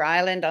Vancouver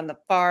Island on the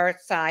far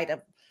side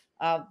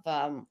of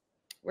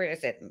where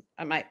is it?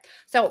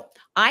 So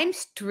I'm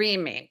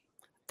streaming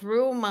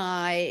through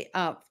my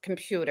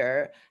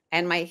computer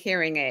and my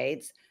hearing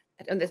aids,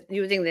 and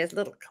using this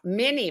little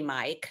mini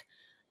mic,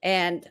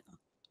 and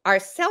our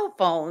cell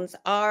phones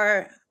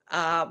are.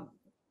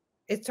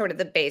 It's sort of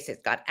the base.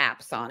 It's got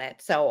apps on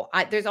it. So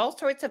there's all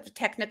sorts of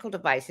technical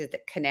devices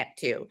that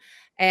connect you.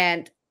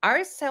 And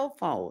our cell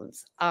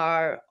phones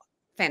are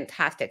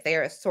fantastic. They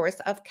are a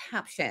source of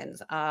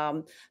captions.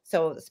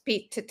 So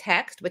speech to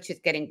text, which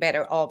is getting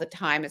better all the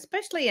time,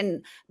 especially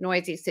in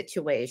noisy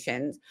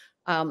situations.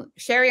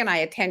 Shari and I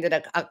attended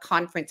a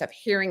conference of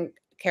hearing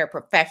care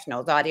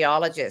professionals,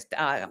 audiologists,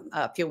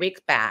 a few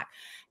weeks back,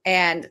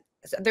 and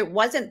so there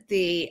wasn't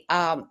the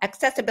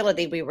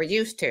accessibility we were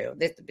used to.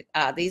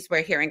 These were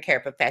hearing care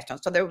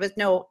professionals, so there was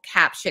no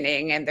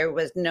captioning and there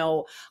was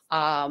no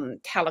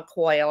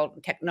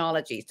telecoil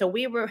technology. So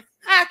we were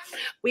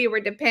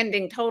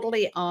depending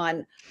totally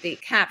on the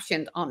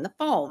captions on the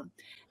phone,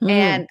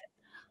 and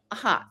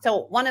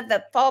so one of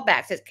the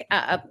fallbacks is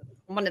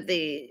one of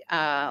the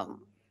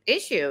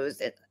issues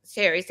that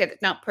Shari said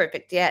it's not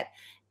perfect yet,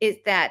 is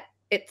that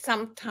it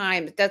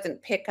sometimes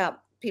doesn't pick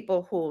up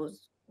people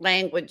whose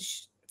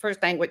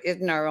first language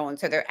isn't our own,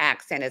 so their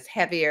accent is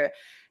heavier.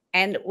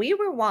 And we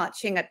were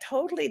reading a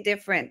totally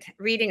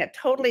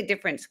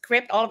different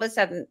script. All of a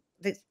sudden,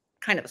 this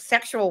kind of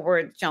sexual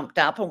word jumped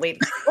up, and we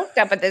looked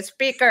up at the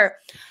speaker.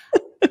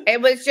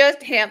 It was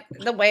just him,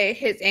 the way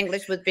his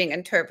English was being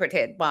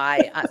interpreted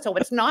by. So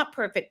it's not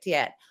perfect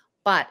yet,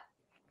 but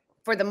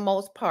for the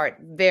most part,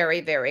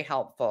 very, very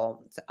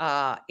helpful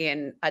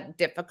in a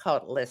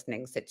difficult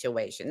listening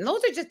situation.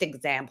 Those are just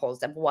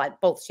examples of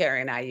what both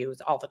Shari and I use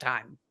all the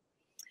time.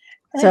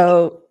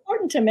 So it's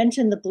important to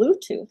mention the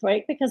Bluetooth,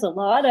 right? Because a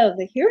lot of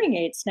the hearing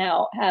aids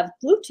now have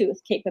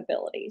Bluetooth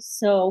capabilities.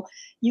 So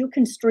you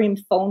can stream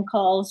phone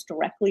calls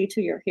directly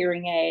to your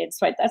hearing aids,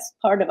 right? That's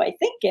part of, I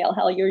think, Gail,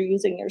 how you're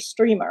using your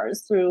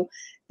streamers through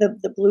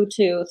the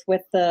Bluetooth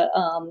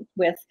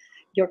with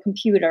your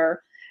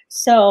computer.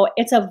 So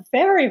it's a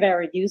very,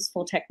 very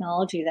useful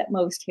technology that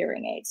most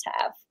hearing aids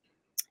have.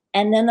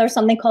 And then there's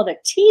something called a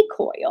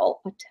T-coil,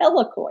 a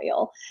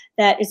telecoil,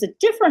 that is a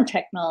different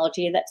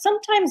technology that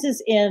sometimes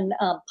is in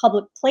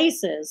public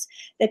places.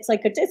 It's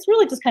like it's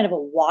really just kind of a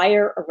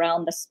wire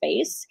around the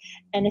space.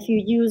 And if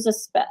you use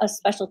a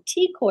special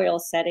T-coil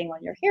setting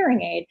on your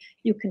hearing aid,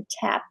 you can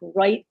tap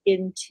right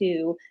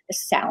into the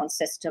sound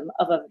system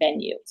of a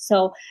venue.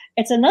 So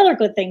it's another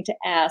good thing to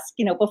ask,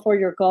 before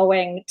you're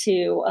going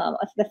to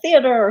the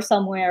theater or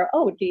somewhere.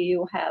 Oh, do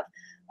you have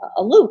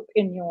a loop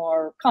in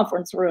your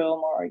conference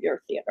room or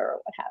your theater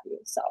or what have you?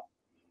 So,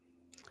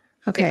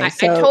 okay, I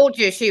so told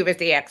you she was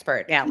the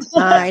expert. Yeah,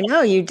 I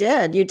know you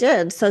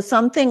did. So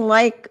something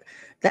like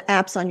the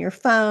apps on your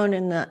phone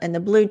and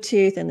the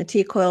Bluetooth and the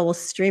T-coil will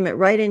stream it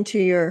right into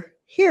your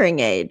hearing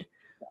aid,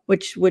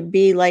 which would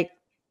be like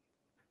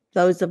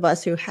those of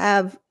us who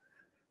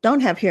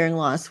don't have hearing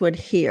loss would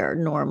hear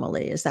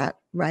normally. Is that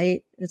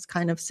right? It's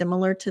kind of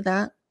similar to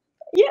that.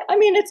 Yeah, I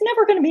mean, it's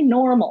never going to be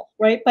normal,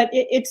 right? But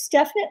it's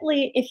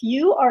definitely, if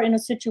you are in a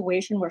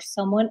situation where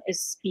someone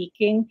is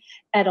speaking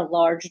at a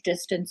large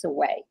distance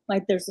away,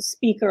 like there's a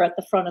speaker at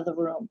the front of the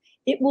room,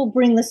 it will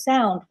bring the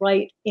sound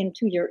right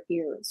into your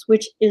ears,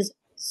 which is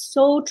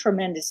so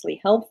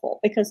tremendously helpful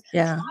because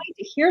trying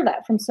to hear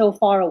that from so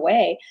far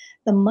away,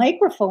 the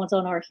microphones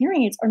on our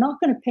hearing aids are not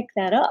going to pick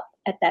that up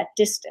at that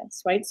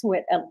distance, right? So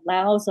it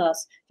allows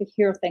us to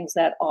hear things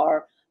that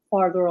are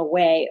farther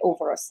away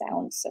over a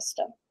sound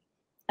system.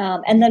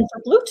 And then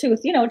for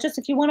Bluetooth, just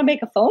if you want to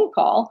make a phone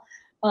call,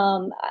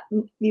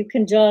 you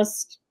can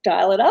just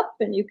dial it up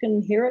and you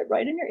can hear it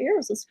right in your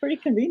ears. It's pretty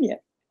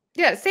convenient.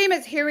 Yeah, same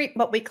as hearing.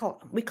 What we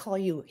call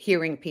you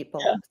hearing people.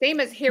 Yeah.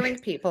 Same as hearing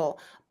people,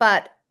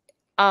 but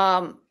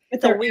so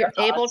we're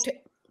able to.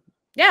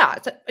 Yeah,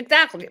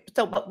 exactly.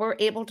 So, but we're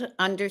able to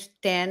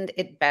understand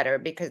it better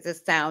because the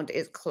sound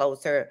is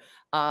closer.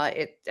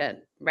 It's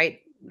right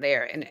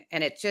there,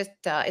 and it's just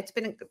it's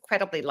been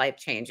incredibly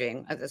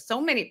life-changing. There's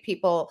so many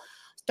people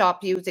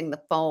stop using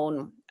the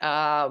phone.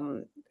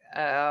 And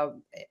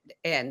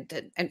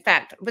in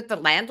fact, with the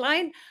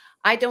landline,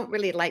 I don't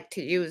really like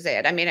to use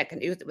it. I mean, I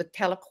can use it with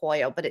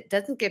telecoil, but it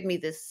doesn't give me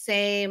the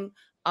same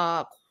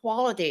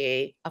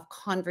quality of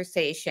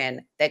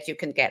conversation that you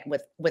can get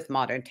with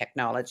modern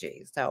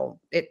technology. So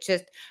it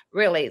just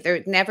really,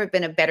 there's never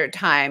been a better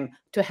time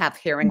to have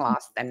hearing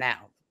loss than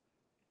now.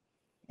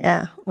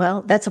 Yeah,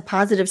 well, that's a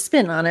positive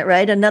spin on it,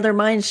 right? Another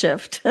mind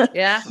shift.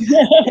 Yeah.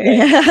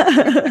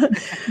 Yeah.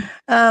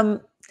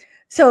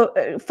 So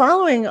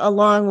following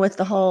along with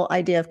the whole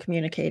idea of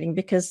communicating,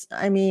 because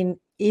I mean,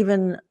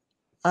 even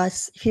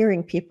us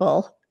hearing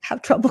people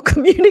have trouble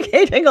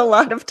communicating a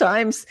lot of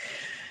times.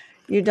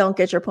 You don't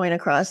get your point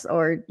across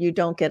or you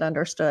don't get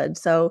understood.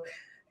 So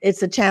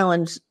it's a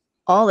challenge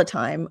all the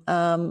time.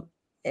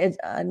 It's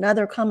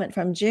another comment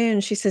from June.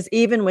 She says,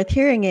 even with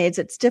hearing aids,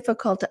 it's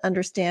difficult to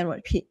understand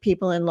what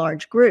people in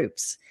large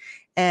groups.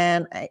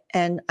 And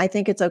I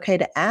think it's okay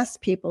to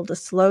ask people to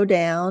slow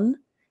down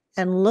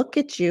and look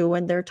at you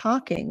when they're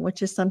talking,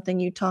 which is something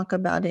you talk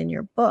about in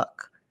your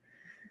book.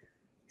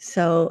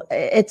 So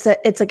it's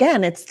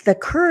the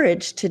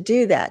courage to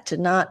do that, to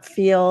not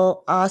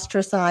feel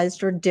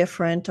ostracized or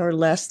different or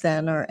less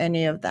than or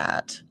any of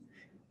that.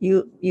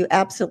 You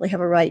absolutely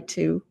have a right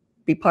to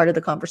be part of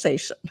the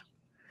conversation.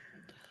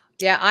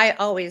 Yeah, I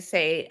always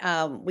say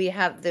we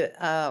have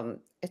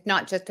it's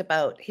not just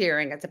about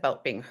hearing, it's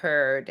about being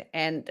heard.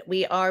 And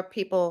we are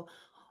people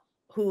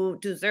who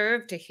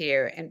deserve to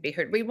hear and be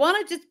heard. We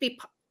want to just be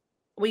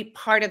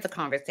part of the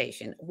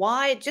conversation.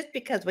 Why? Just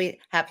because we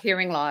have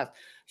hearing loss,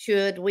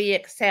 should we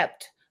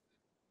accept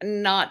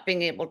not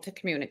being able to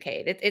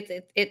communicate?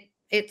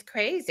 it's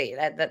crazy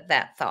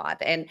that thought.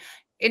 And,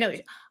 you know,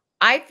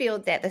 I feel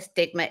that the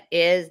stigma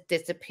is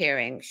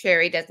disappearing.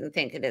 Shari doesn't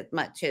think it as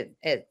much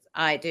as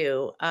I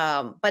do,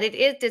 but it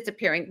is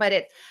disappearing.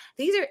 But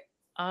these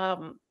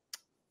are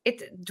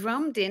it's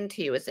drummed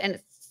into you, and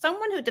it's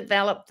someone who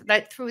developed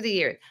that through the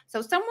years.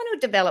 So someone who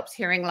develops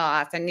hearing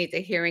loss and needs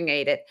a hearing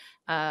aid at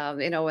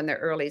in their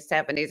early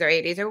 70s or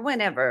 80s or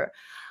whenever,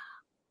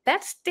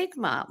 that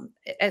stigma,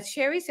 as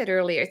Shari said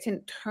earlier, it's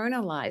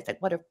internalized,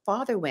 like what her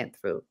father went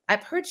through.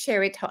 I've heard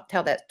Shari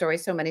tell that story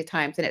so many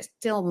times, and it's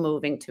still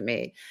moving to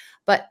me.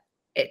 But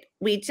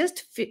we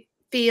just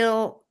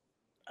feel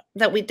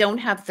that we don't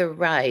have the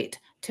right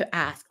to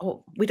ask.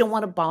 Oh, we don't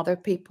want to bother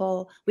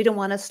people. We don't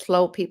want to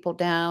slow people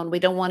down. We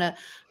don't want to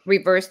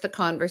reverse the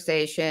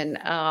conversation.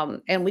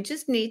 And we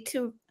just need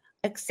to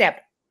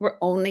accept we're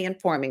only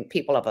informing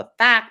people of a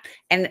fact,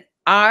 and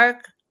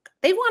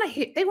they want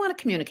to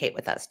communicate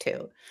with us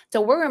too. So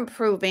we're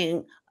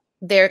improving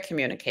their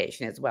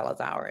communication as well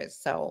as ours.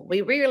 So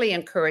we really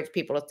encourage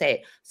people to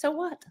say, so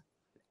what?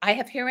 I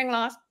have hearing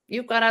loss.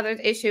 You've got other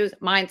issues.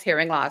 Mine's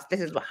hearing loss. This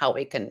is how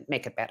we can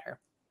make it better.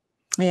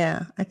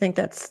 Yeah, I think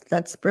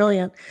that's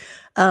brilliant.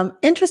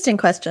 Interesting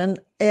question.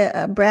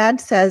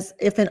 Brad says,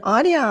 if an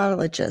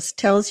audiologist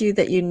tells you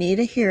that you need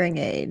a hearing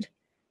aid,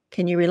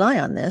 can you rely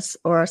on this,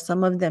 or are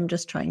some of them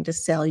just trying to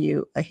sell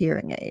you a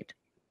hearing aid?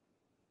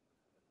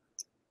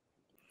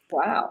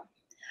 Wow.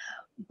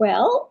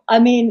 Well, I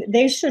mean,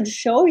 they should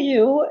show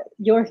you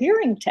your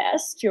hearing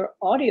test, your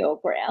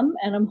audiogram,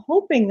 and I'm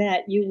hoping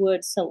that you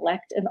would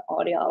select an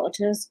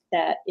audiologist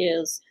that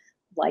is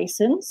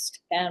licensed,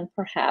 and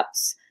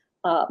perhaps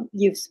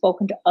you've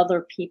spoken to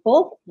other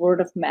people, word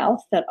of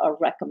mouth, that are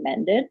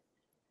recommended.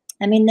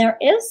 I mean, there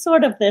is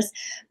sort of this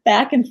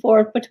back and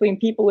forth between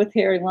people with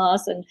hearing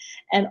loss and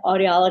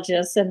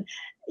audiologists. And,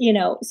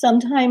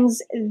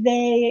 sometimes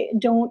they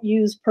don't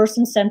use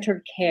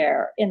person-centered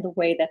care in the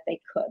way that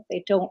they could.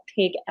 They don't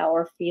take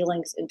our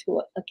feelings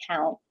into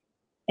account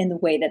in the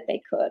way that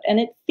they could. And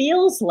it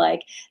feels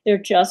like they're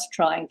just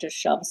trying to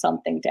shove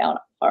something down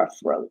our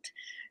throat.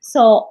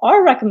 So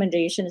our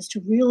recommendation is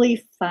to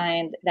really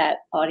find that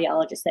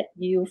audiologist that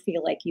you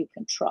feel like you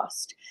can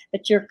trust,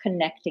 that you're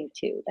connecting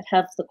to, that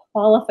have the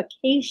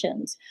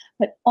qualifications,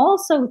 but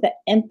also the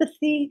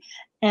empathy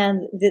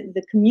and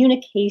the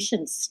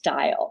communication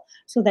style,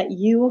 so that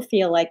you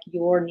feel like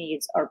your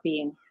needs are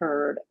being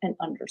heard and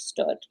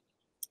understood.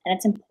 And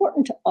it's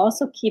important to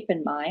also keep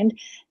in mind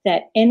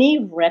that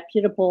any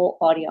reputable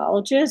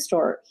audiologist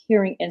or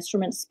hearing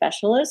instrument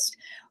specialist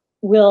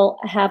will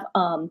have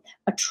a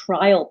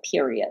trial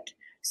period.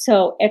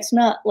 So it's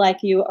not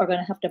like you are going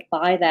to have to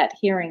buy that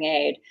hearing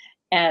aid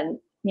and,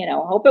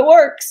 hope it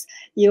works.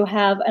 You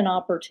have an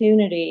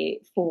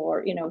opportunity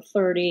for,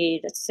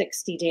 30 to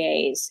 60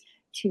 days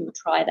to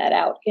try that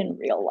out in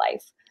real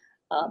life.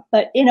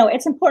 But,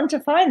 it's important to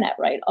find that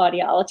right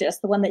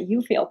audiologist, the one that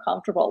you feel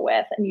comfortable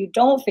with, and you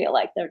don't feel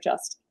like they're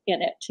just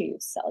in it to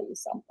sell you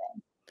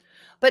something.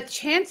 But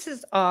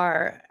chances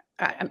are,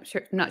 I'm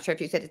not sure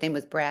if you said his name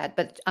was Brad,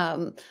 but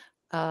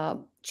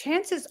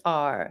chances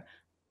are,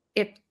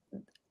 if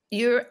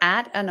you're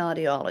at an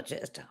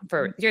audiologist,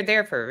 you're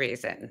there for a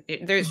reason.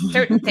 There's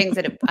certain things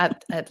that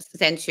have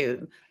sent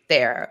you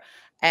there,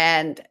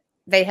 and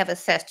they have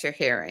assessed your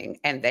hearing,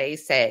 and they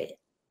say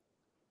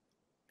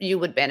you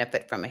would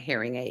benefit from a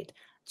hearing aid.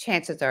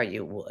 Chances are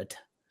you would.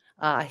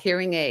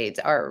 Hearing aids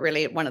are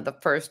really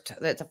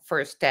that's a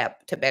first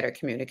step to better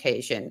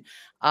communication.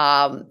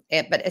 But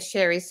as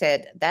Shari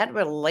said, that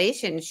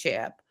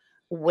relationship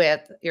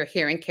with your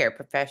hearing care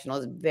professional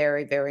is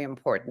very, very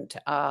important.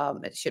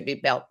 It should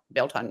be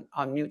built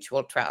on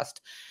mutual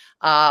trust.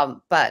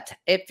 But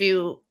if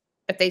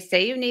they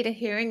say you need a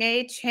hearing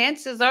aid,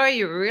 chances are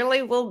you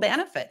really will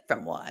benefit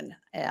from one.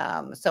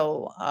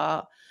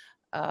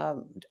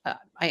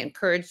 I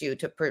encourage you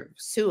to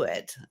pursue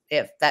it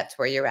if that's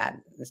where you're at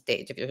in the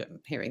stage of your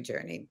hearing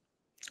journey.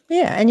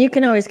 Yeah, and you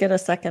can always get a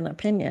second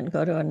opinion,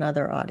 go to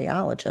another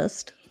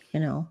audiologist,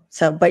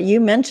 So, but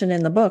you mentioned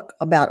in the book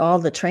about all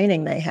the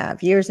training they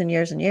have, years and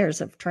years and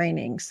years of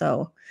training.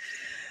 So,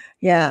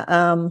 yeah.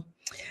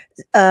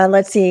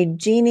 Let's see.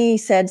 Jeannie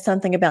said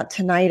something about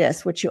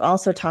tinnitus, which you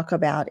also talk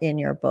about in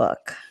your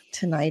book.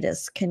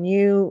 Tinnitus. Can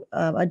you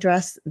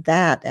address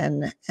that?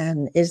 And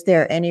is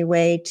there any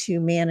way to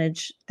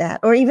manage that,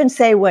 or even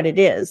say what it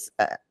is?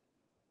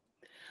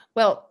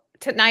 Well,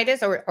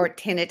 tinnitus or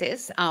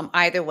tinnitus,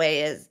 either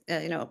way is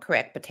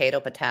correct.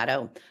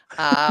 Potato.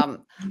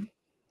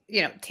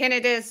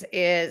 Tinnitus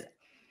is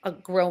a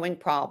growing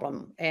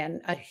problem,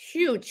 and a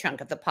huge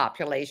chunk of the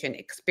population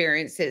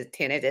experiences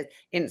tinnitus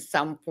in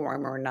some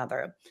form or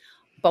another.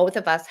 Both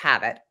of us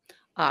have it.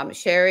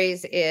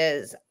 Shari's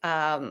is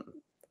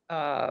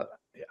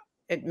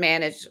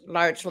managed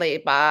largely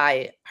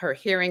by her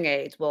hearing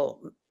aids.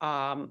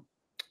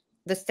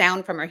 The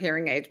sound from her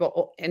hearing aids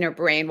in her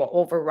brain will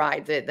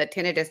override the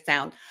tinnitus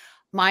sound.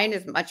 Mine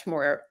is much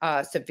more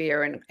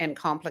severe and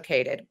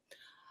complicated.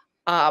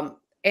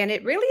 And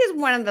it really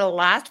is one of the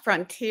last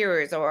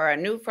frontiers, or a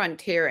new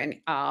frontier in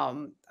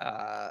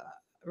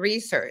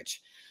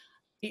research.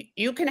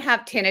 you can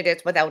have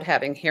tinnitus without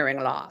having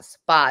hearing loss,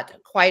 but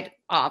quite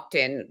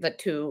often the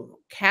two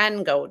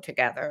can go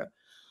together.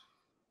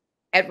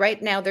 And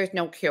right now, there's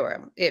no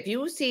cure. If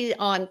you see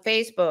on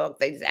Facebook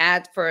these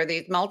ads for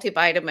these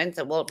multivitamins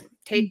that will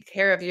take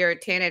care of your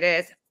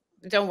tinnitus,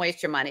 don't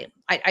waste your money.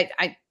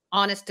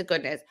 Honest to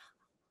goodness,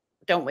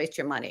 don't waste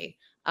your money.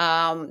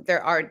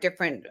 There are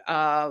different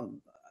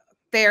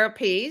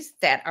therapies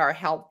that are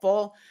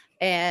helpful,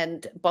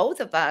 and both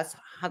of us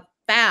have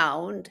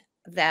found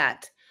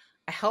that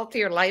a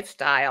healthier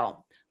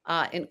lifestyle,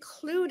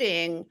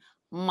 including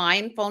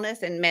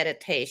mindfulness and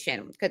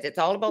meditation, because it's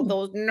all about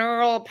those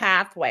neural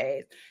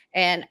pathways.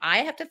 And I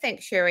have to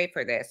thank Shari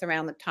for this.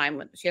 Around the time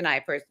when she and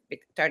I first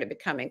started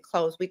becoming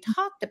close, we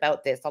talked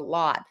about this a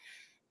lot.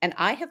 And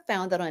I have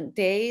found that on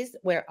days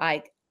where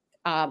I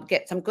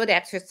get some good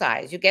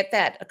exercise, you get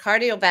that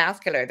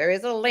cardiovascular, there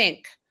is a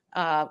link,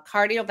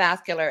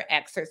 cardiovascular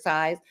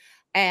exercise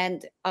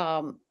and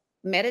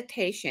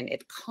meditation,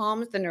 it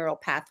calms the neural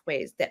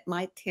pathways that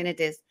my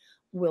tinnitus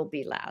will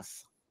be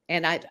less.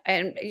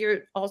 And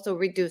you're also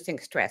reducing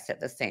stress at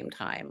the same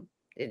time.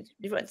 Do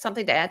you want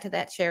something to add to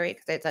that, Shari?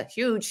 Because it's a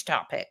huge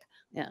topic.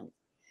 Yeah.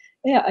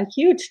 Yeah, a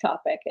huge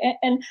topic.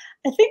 And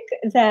I think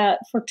that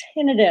for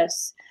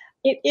tinnitus,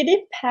 it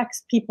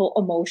impacts people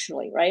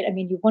emotionally, right? I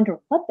mean, you wonder,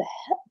 what the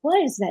hell?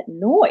 What is that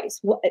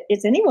noise?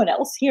 Is anyone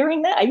else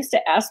hearing that? I used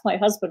to ask my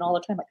husband all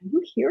the time, like, are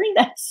you hearing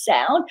that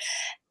sound?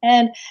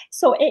 And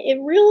so it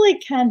really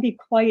can be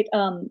quite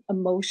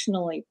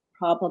emotionally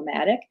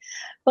problematic.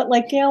 But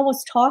like Gail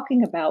was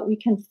talking about, we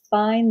can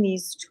find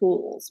these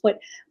tools. What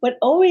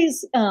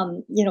always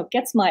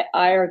gets my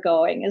ire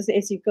going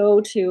is you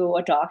go to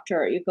a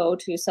doctor, you go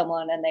to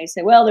someone and they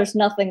say, well, there's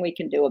nothing we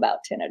can do about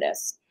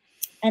tinnitus.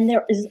 And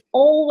there is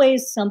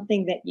always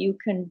something that you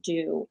can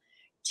do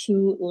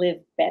to live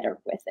better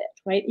with it,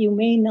 right? You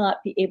may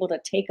not be able to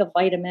take a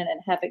vitamin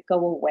and have it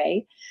go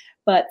away,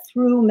 but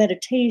through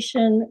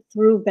meditation,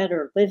 through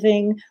better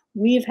living,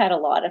 we've had a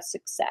lot of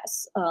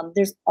success.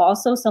 There's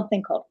also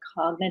something called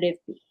cognitive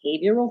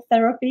behavioral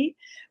therapy,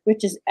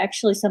 which is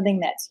actually something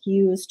that's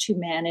used to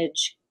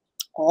manage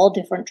all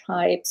different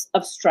types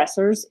of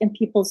stressors in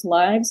people's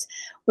lives,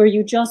 where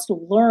you just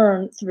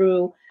learn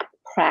through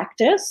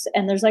practice,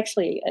 and there's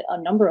actually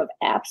a number of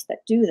apps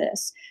that do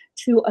this,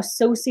 to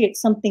associate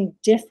something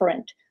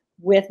different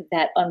with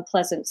that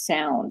unpleasant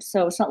sound.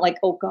 So it's not like,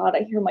 oh God,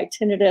 I hear my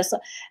tinnitus,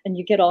 and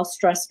you get all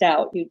stressed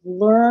out. You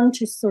learn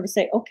to sort of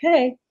say,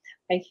 okay,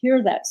 I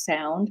hear that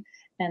sound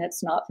and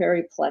it's not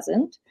very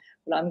pleasant,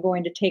 but I'm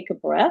going to take a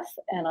breath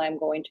and I'm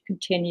going to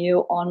continue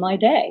on my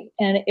day.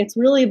 And it's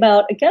really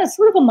about, again, it's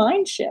sort of a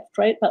mind shift,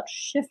 right? About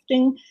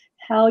shifting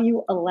how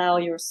you allow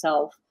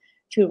yourself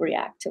to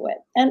react to it.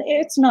 And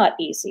it's not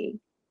easy,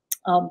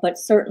 but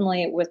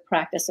certainly with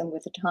practice and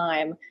with the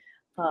time,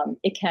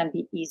 it can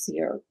be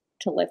easier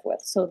to live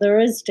with. So there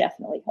is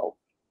definitely hope.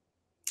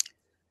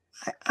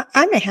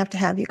 I may have to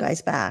have you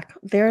guys back.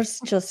 There's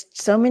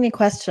just so many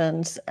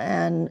questions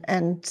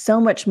and so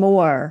much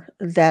more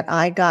that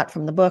I got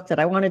from the book that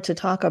I wanted to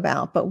talk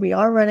about, but we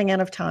are running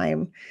out of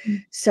time.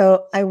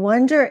 So I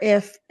wonder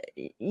if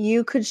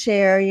you could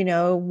share,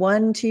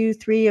 1, 2,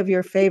 3 of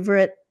your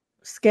favorite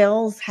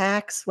skills,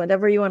 hacks,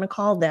 whatever you want to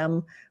call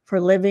them, for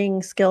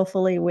living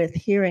skillfully with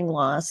hearing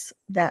loss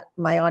that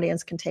my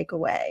audience can take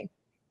away.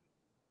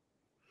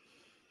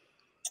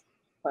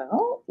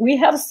 Well, we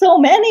have so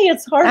many,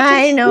 it's hard to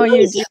I know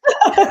you do.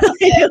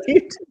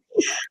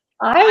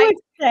 I would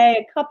say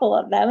a couple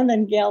of them, and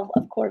then Gail,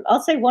 of course,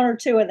 I'll say 1 or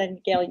 2, and then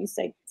Gail, you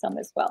say some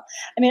as well.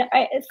 I mean,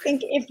 I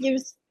think if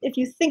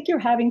you think you're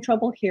having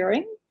trouble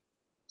hearing,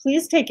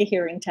 please take a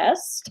hearing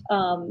test.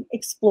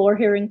 Explore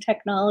hearing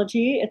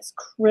technology. It's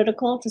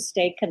critical to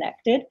stay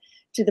connected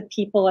to the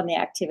people and the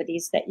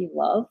activities that you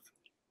love.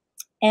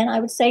 And I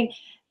would say,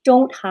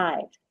 don't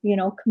hide.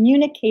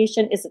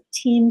 Communication is a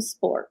team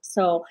sport.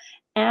 So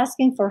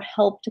asking for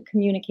help to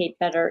communicate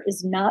better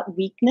is not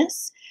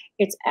weakness.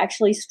 It's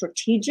actually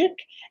strategic,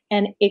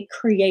 and it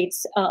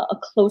creates a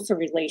closer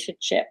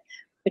relationship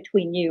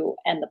between you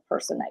and the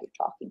person that you're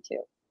talking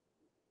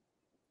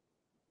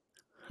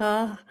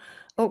to.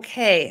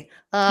 Okay.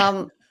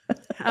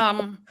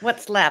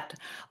 What's left?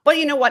 Well,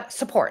 you know what?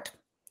 Support.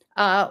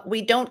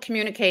 We don't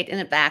communicate in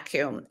a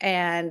vacuum.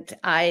 And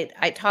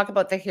I talk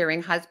about the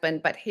hearing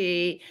husband, but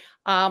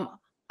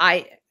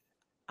I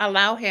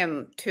allow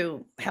him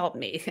to help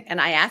me, and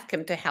I ask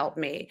him to help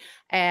me.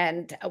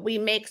 And we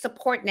make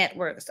support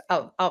networks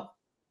of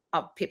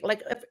people.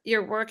 Like if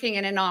you're working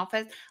in an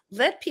office,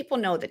 let people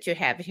know that you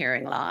have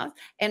hearing loss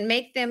and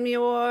make them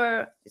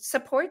your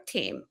support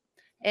team.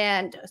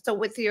 And so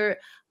with your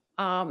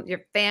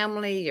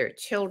family, your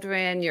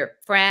children, your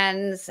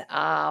friends.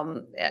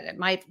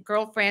 My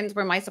girlfriends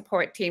were my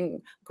support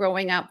team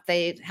growing up.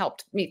 They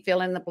helped me fill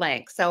in the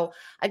blank. So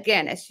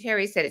again, as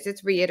Shari said, it's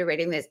just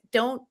reiterating this.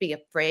 Don't be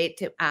afraid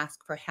to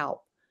ask for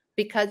help,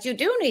 because you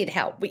do need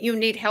help. You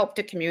need help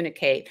to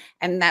communicate.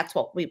 And that's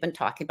what we've been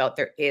talking about.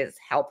 There is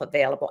help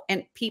available,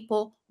 and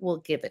people will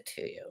give it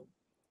to you.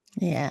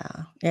 Yeah.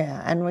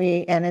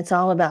 And it's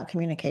all about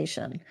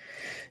communication.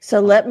 So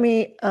let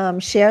me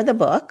share the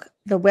book.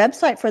 The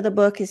website for the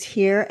book is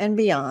Here and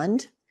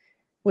Beyond,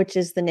 which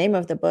is the name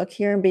of the book,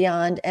 Here and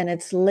Beyond, and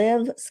it's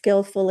Live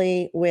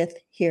Skillfully with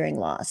Hearing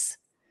Loss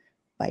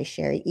by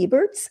Shari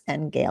Eberts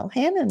and Gael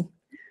Hannan.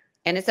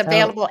 And it's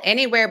available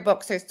anywhere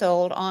books are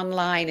sold,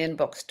 online in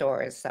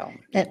bookstores. So,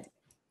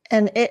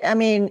 I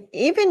mean,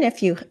 even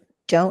if you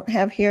don't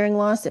have hearing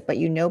loss, but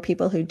you know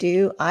people who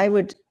do, I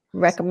would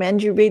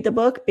recommend you read the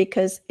book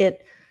because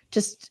it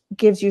just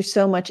gives you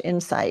so much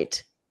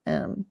insight.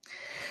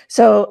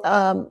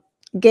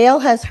 Gael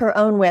has her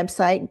own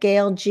website,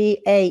 Gael,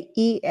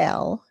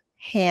 Gael,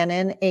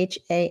 Hannan,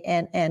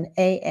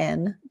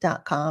 HANNAN.com.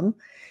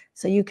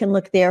 So you can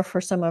look there for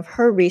some of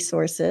her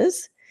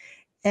resources.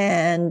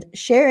 And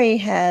Shari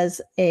has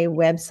a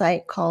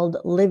website called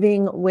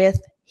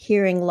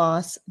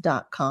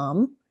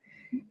livingwithhearingloss.com.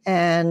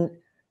 And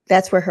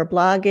that's where her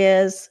blog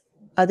is,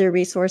 other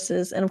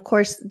resources. And of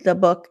course, the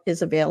book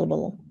is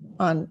available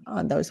on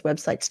those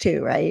websites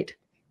too, right?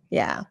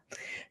 Yeah.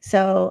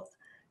 So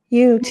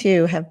you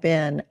two have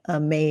been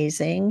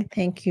amazing.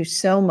 Thank you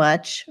so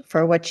much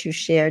for what you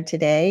shared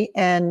today.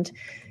 And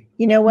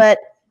you know what?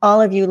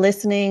 All of you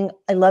listening,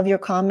 I love your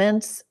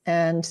comments.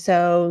 And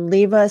so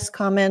leave us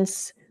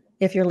comments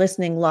if you're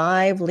listening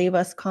live, leave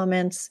us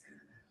comments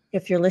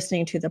if you're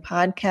listening to the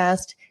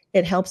podcast.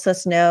 It helps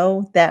us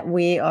know that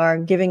we are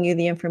giving you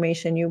the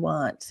information you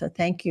want. So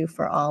thank you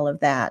for all of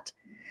that.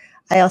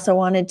 I also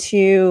wanted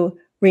to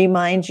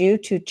remind you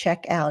to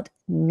check out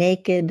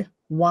Naked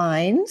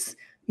Wines.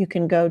 You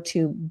can go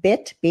to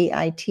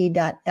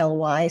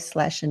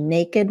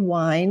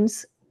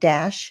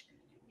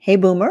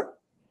bit.ly/nakedwines-heyboomer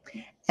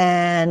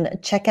and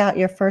check out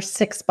your first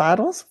 6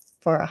 bottles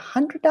for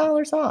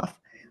 $100 off.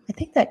 I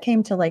think that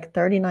came to like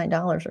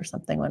 $39 or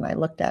something when I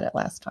looked at it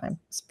last time.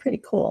 It's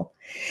pretty cool.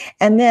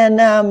 And then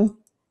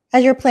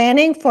as you're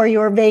planning for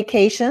your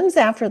vacations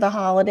after the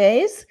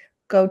holidays,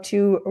 go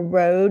to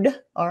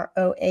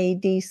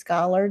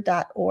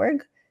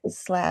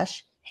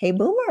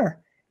roadscholar.org/heyboomer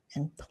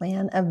and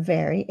plan a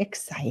very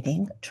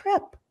exciting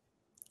trip.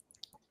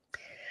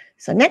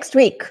 So next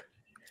week,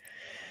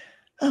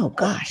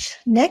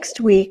 next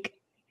week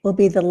will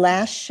be the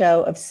last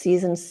show of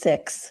season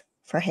 6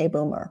 for Hey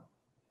Boomer.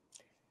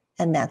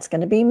 And that's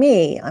going to be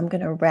me. I'm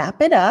going to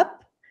wrap it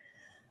up.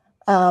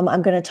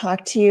 I'm going to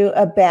talk to you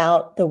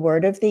about the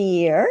word of the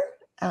year.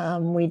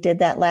 We did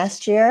that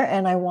last year,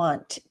 and I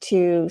want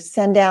to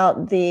send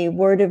out the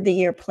word of the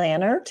year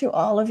planner to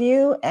all of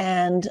you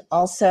and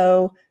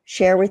also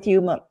share with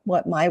you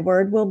what my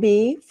word will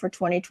be for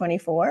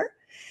 2024.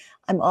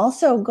 I'm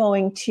also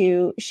going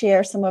to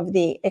share some of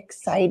the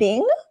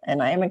exciting,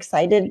 and I am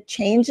excited,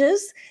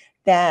 changes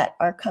that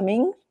are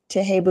coming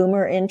to Hey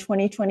Boomer in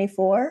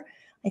 2024.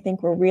 I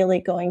think we're really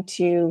going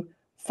to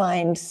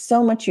find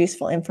so much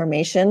useful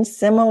information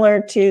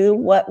similar to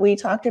what we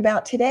talked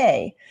about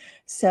today.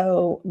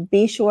 So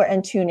be sure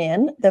and tune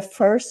in. The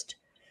first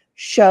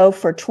show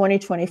for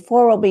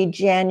 2024 will be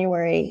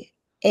January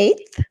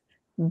 8th,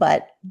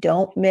 but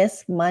don't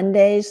miss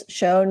Monday's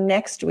show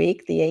next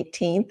week, the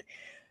 18th,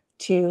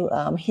 to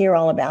hear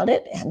all about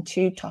it and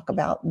to talk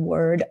about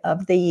word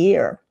of the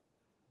year.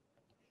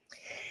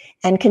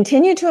 And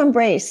continue to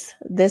embrace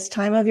this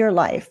time of your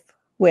life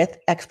with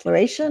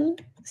exploration,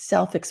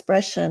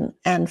 self-expression,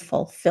 and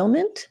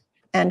fulfillment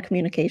and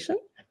communication.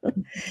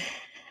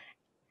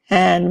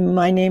 And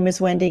my name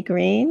is Wendy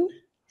Green,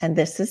 and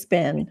this has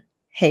been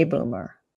Hey Boomer.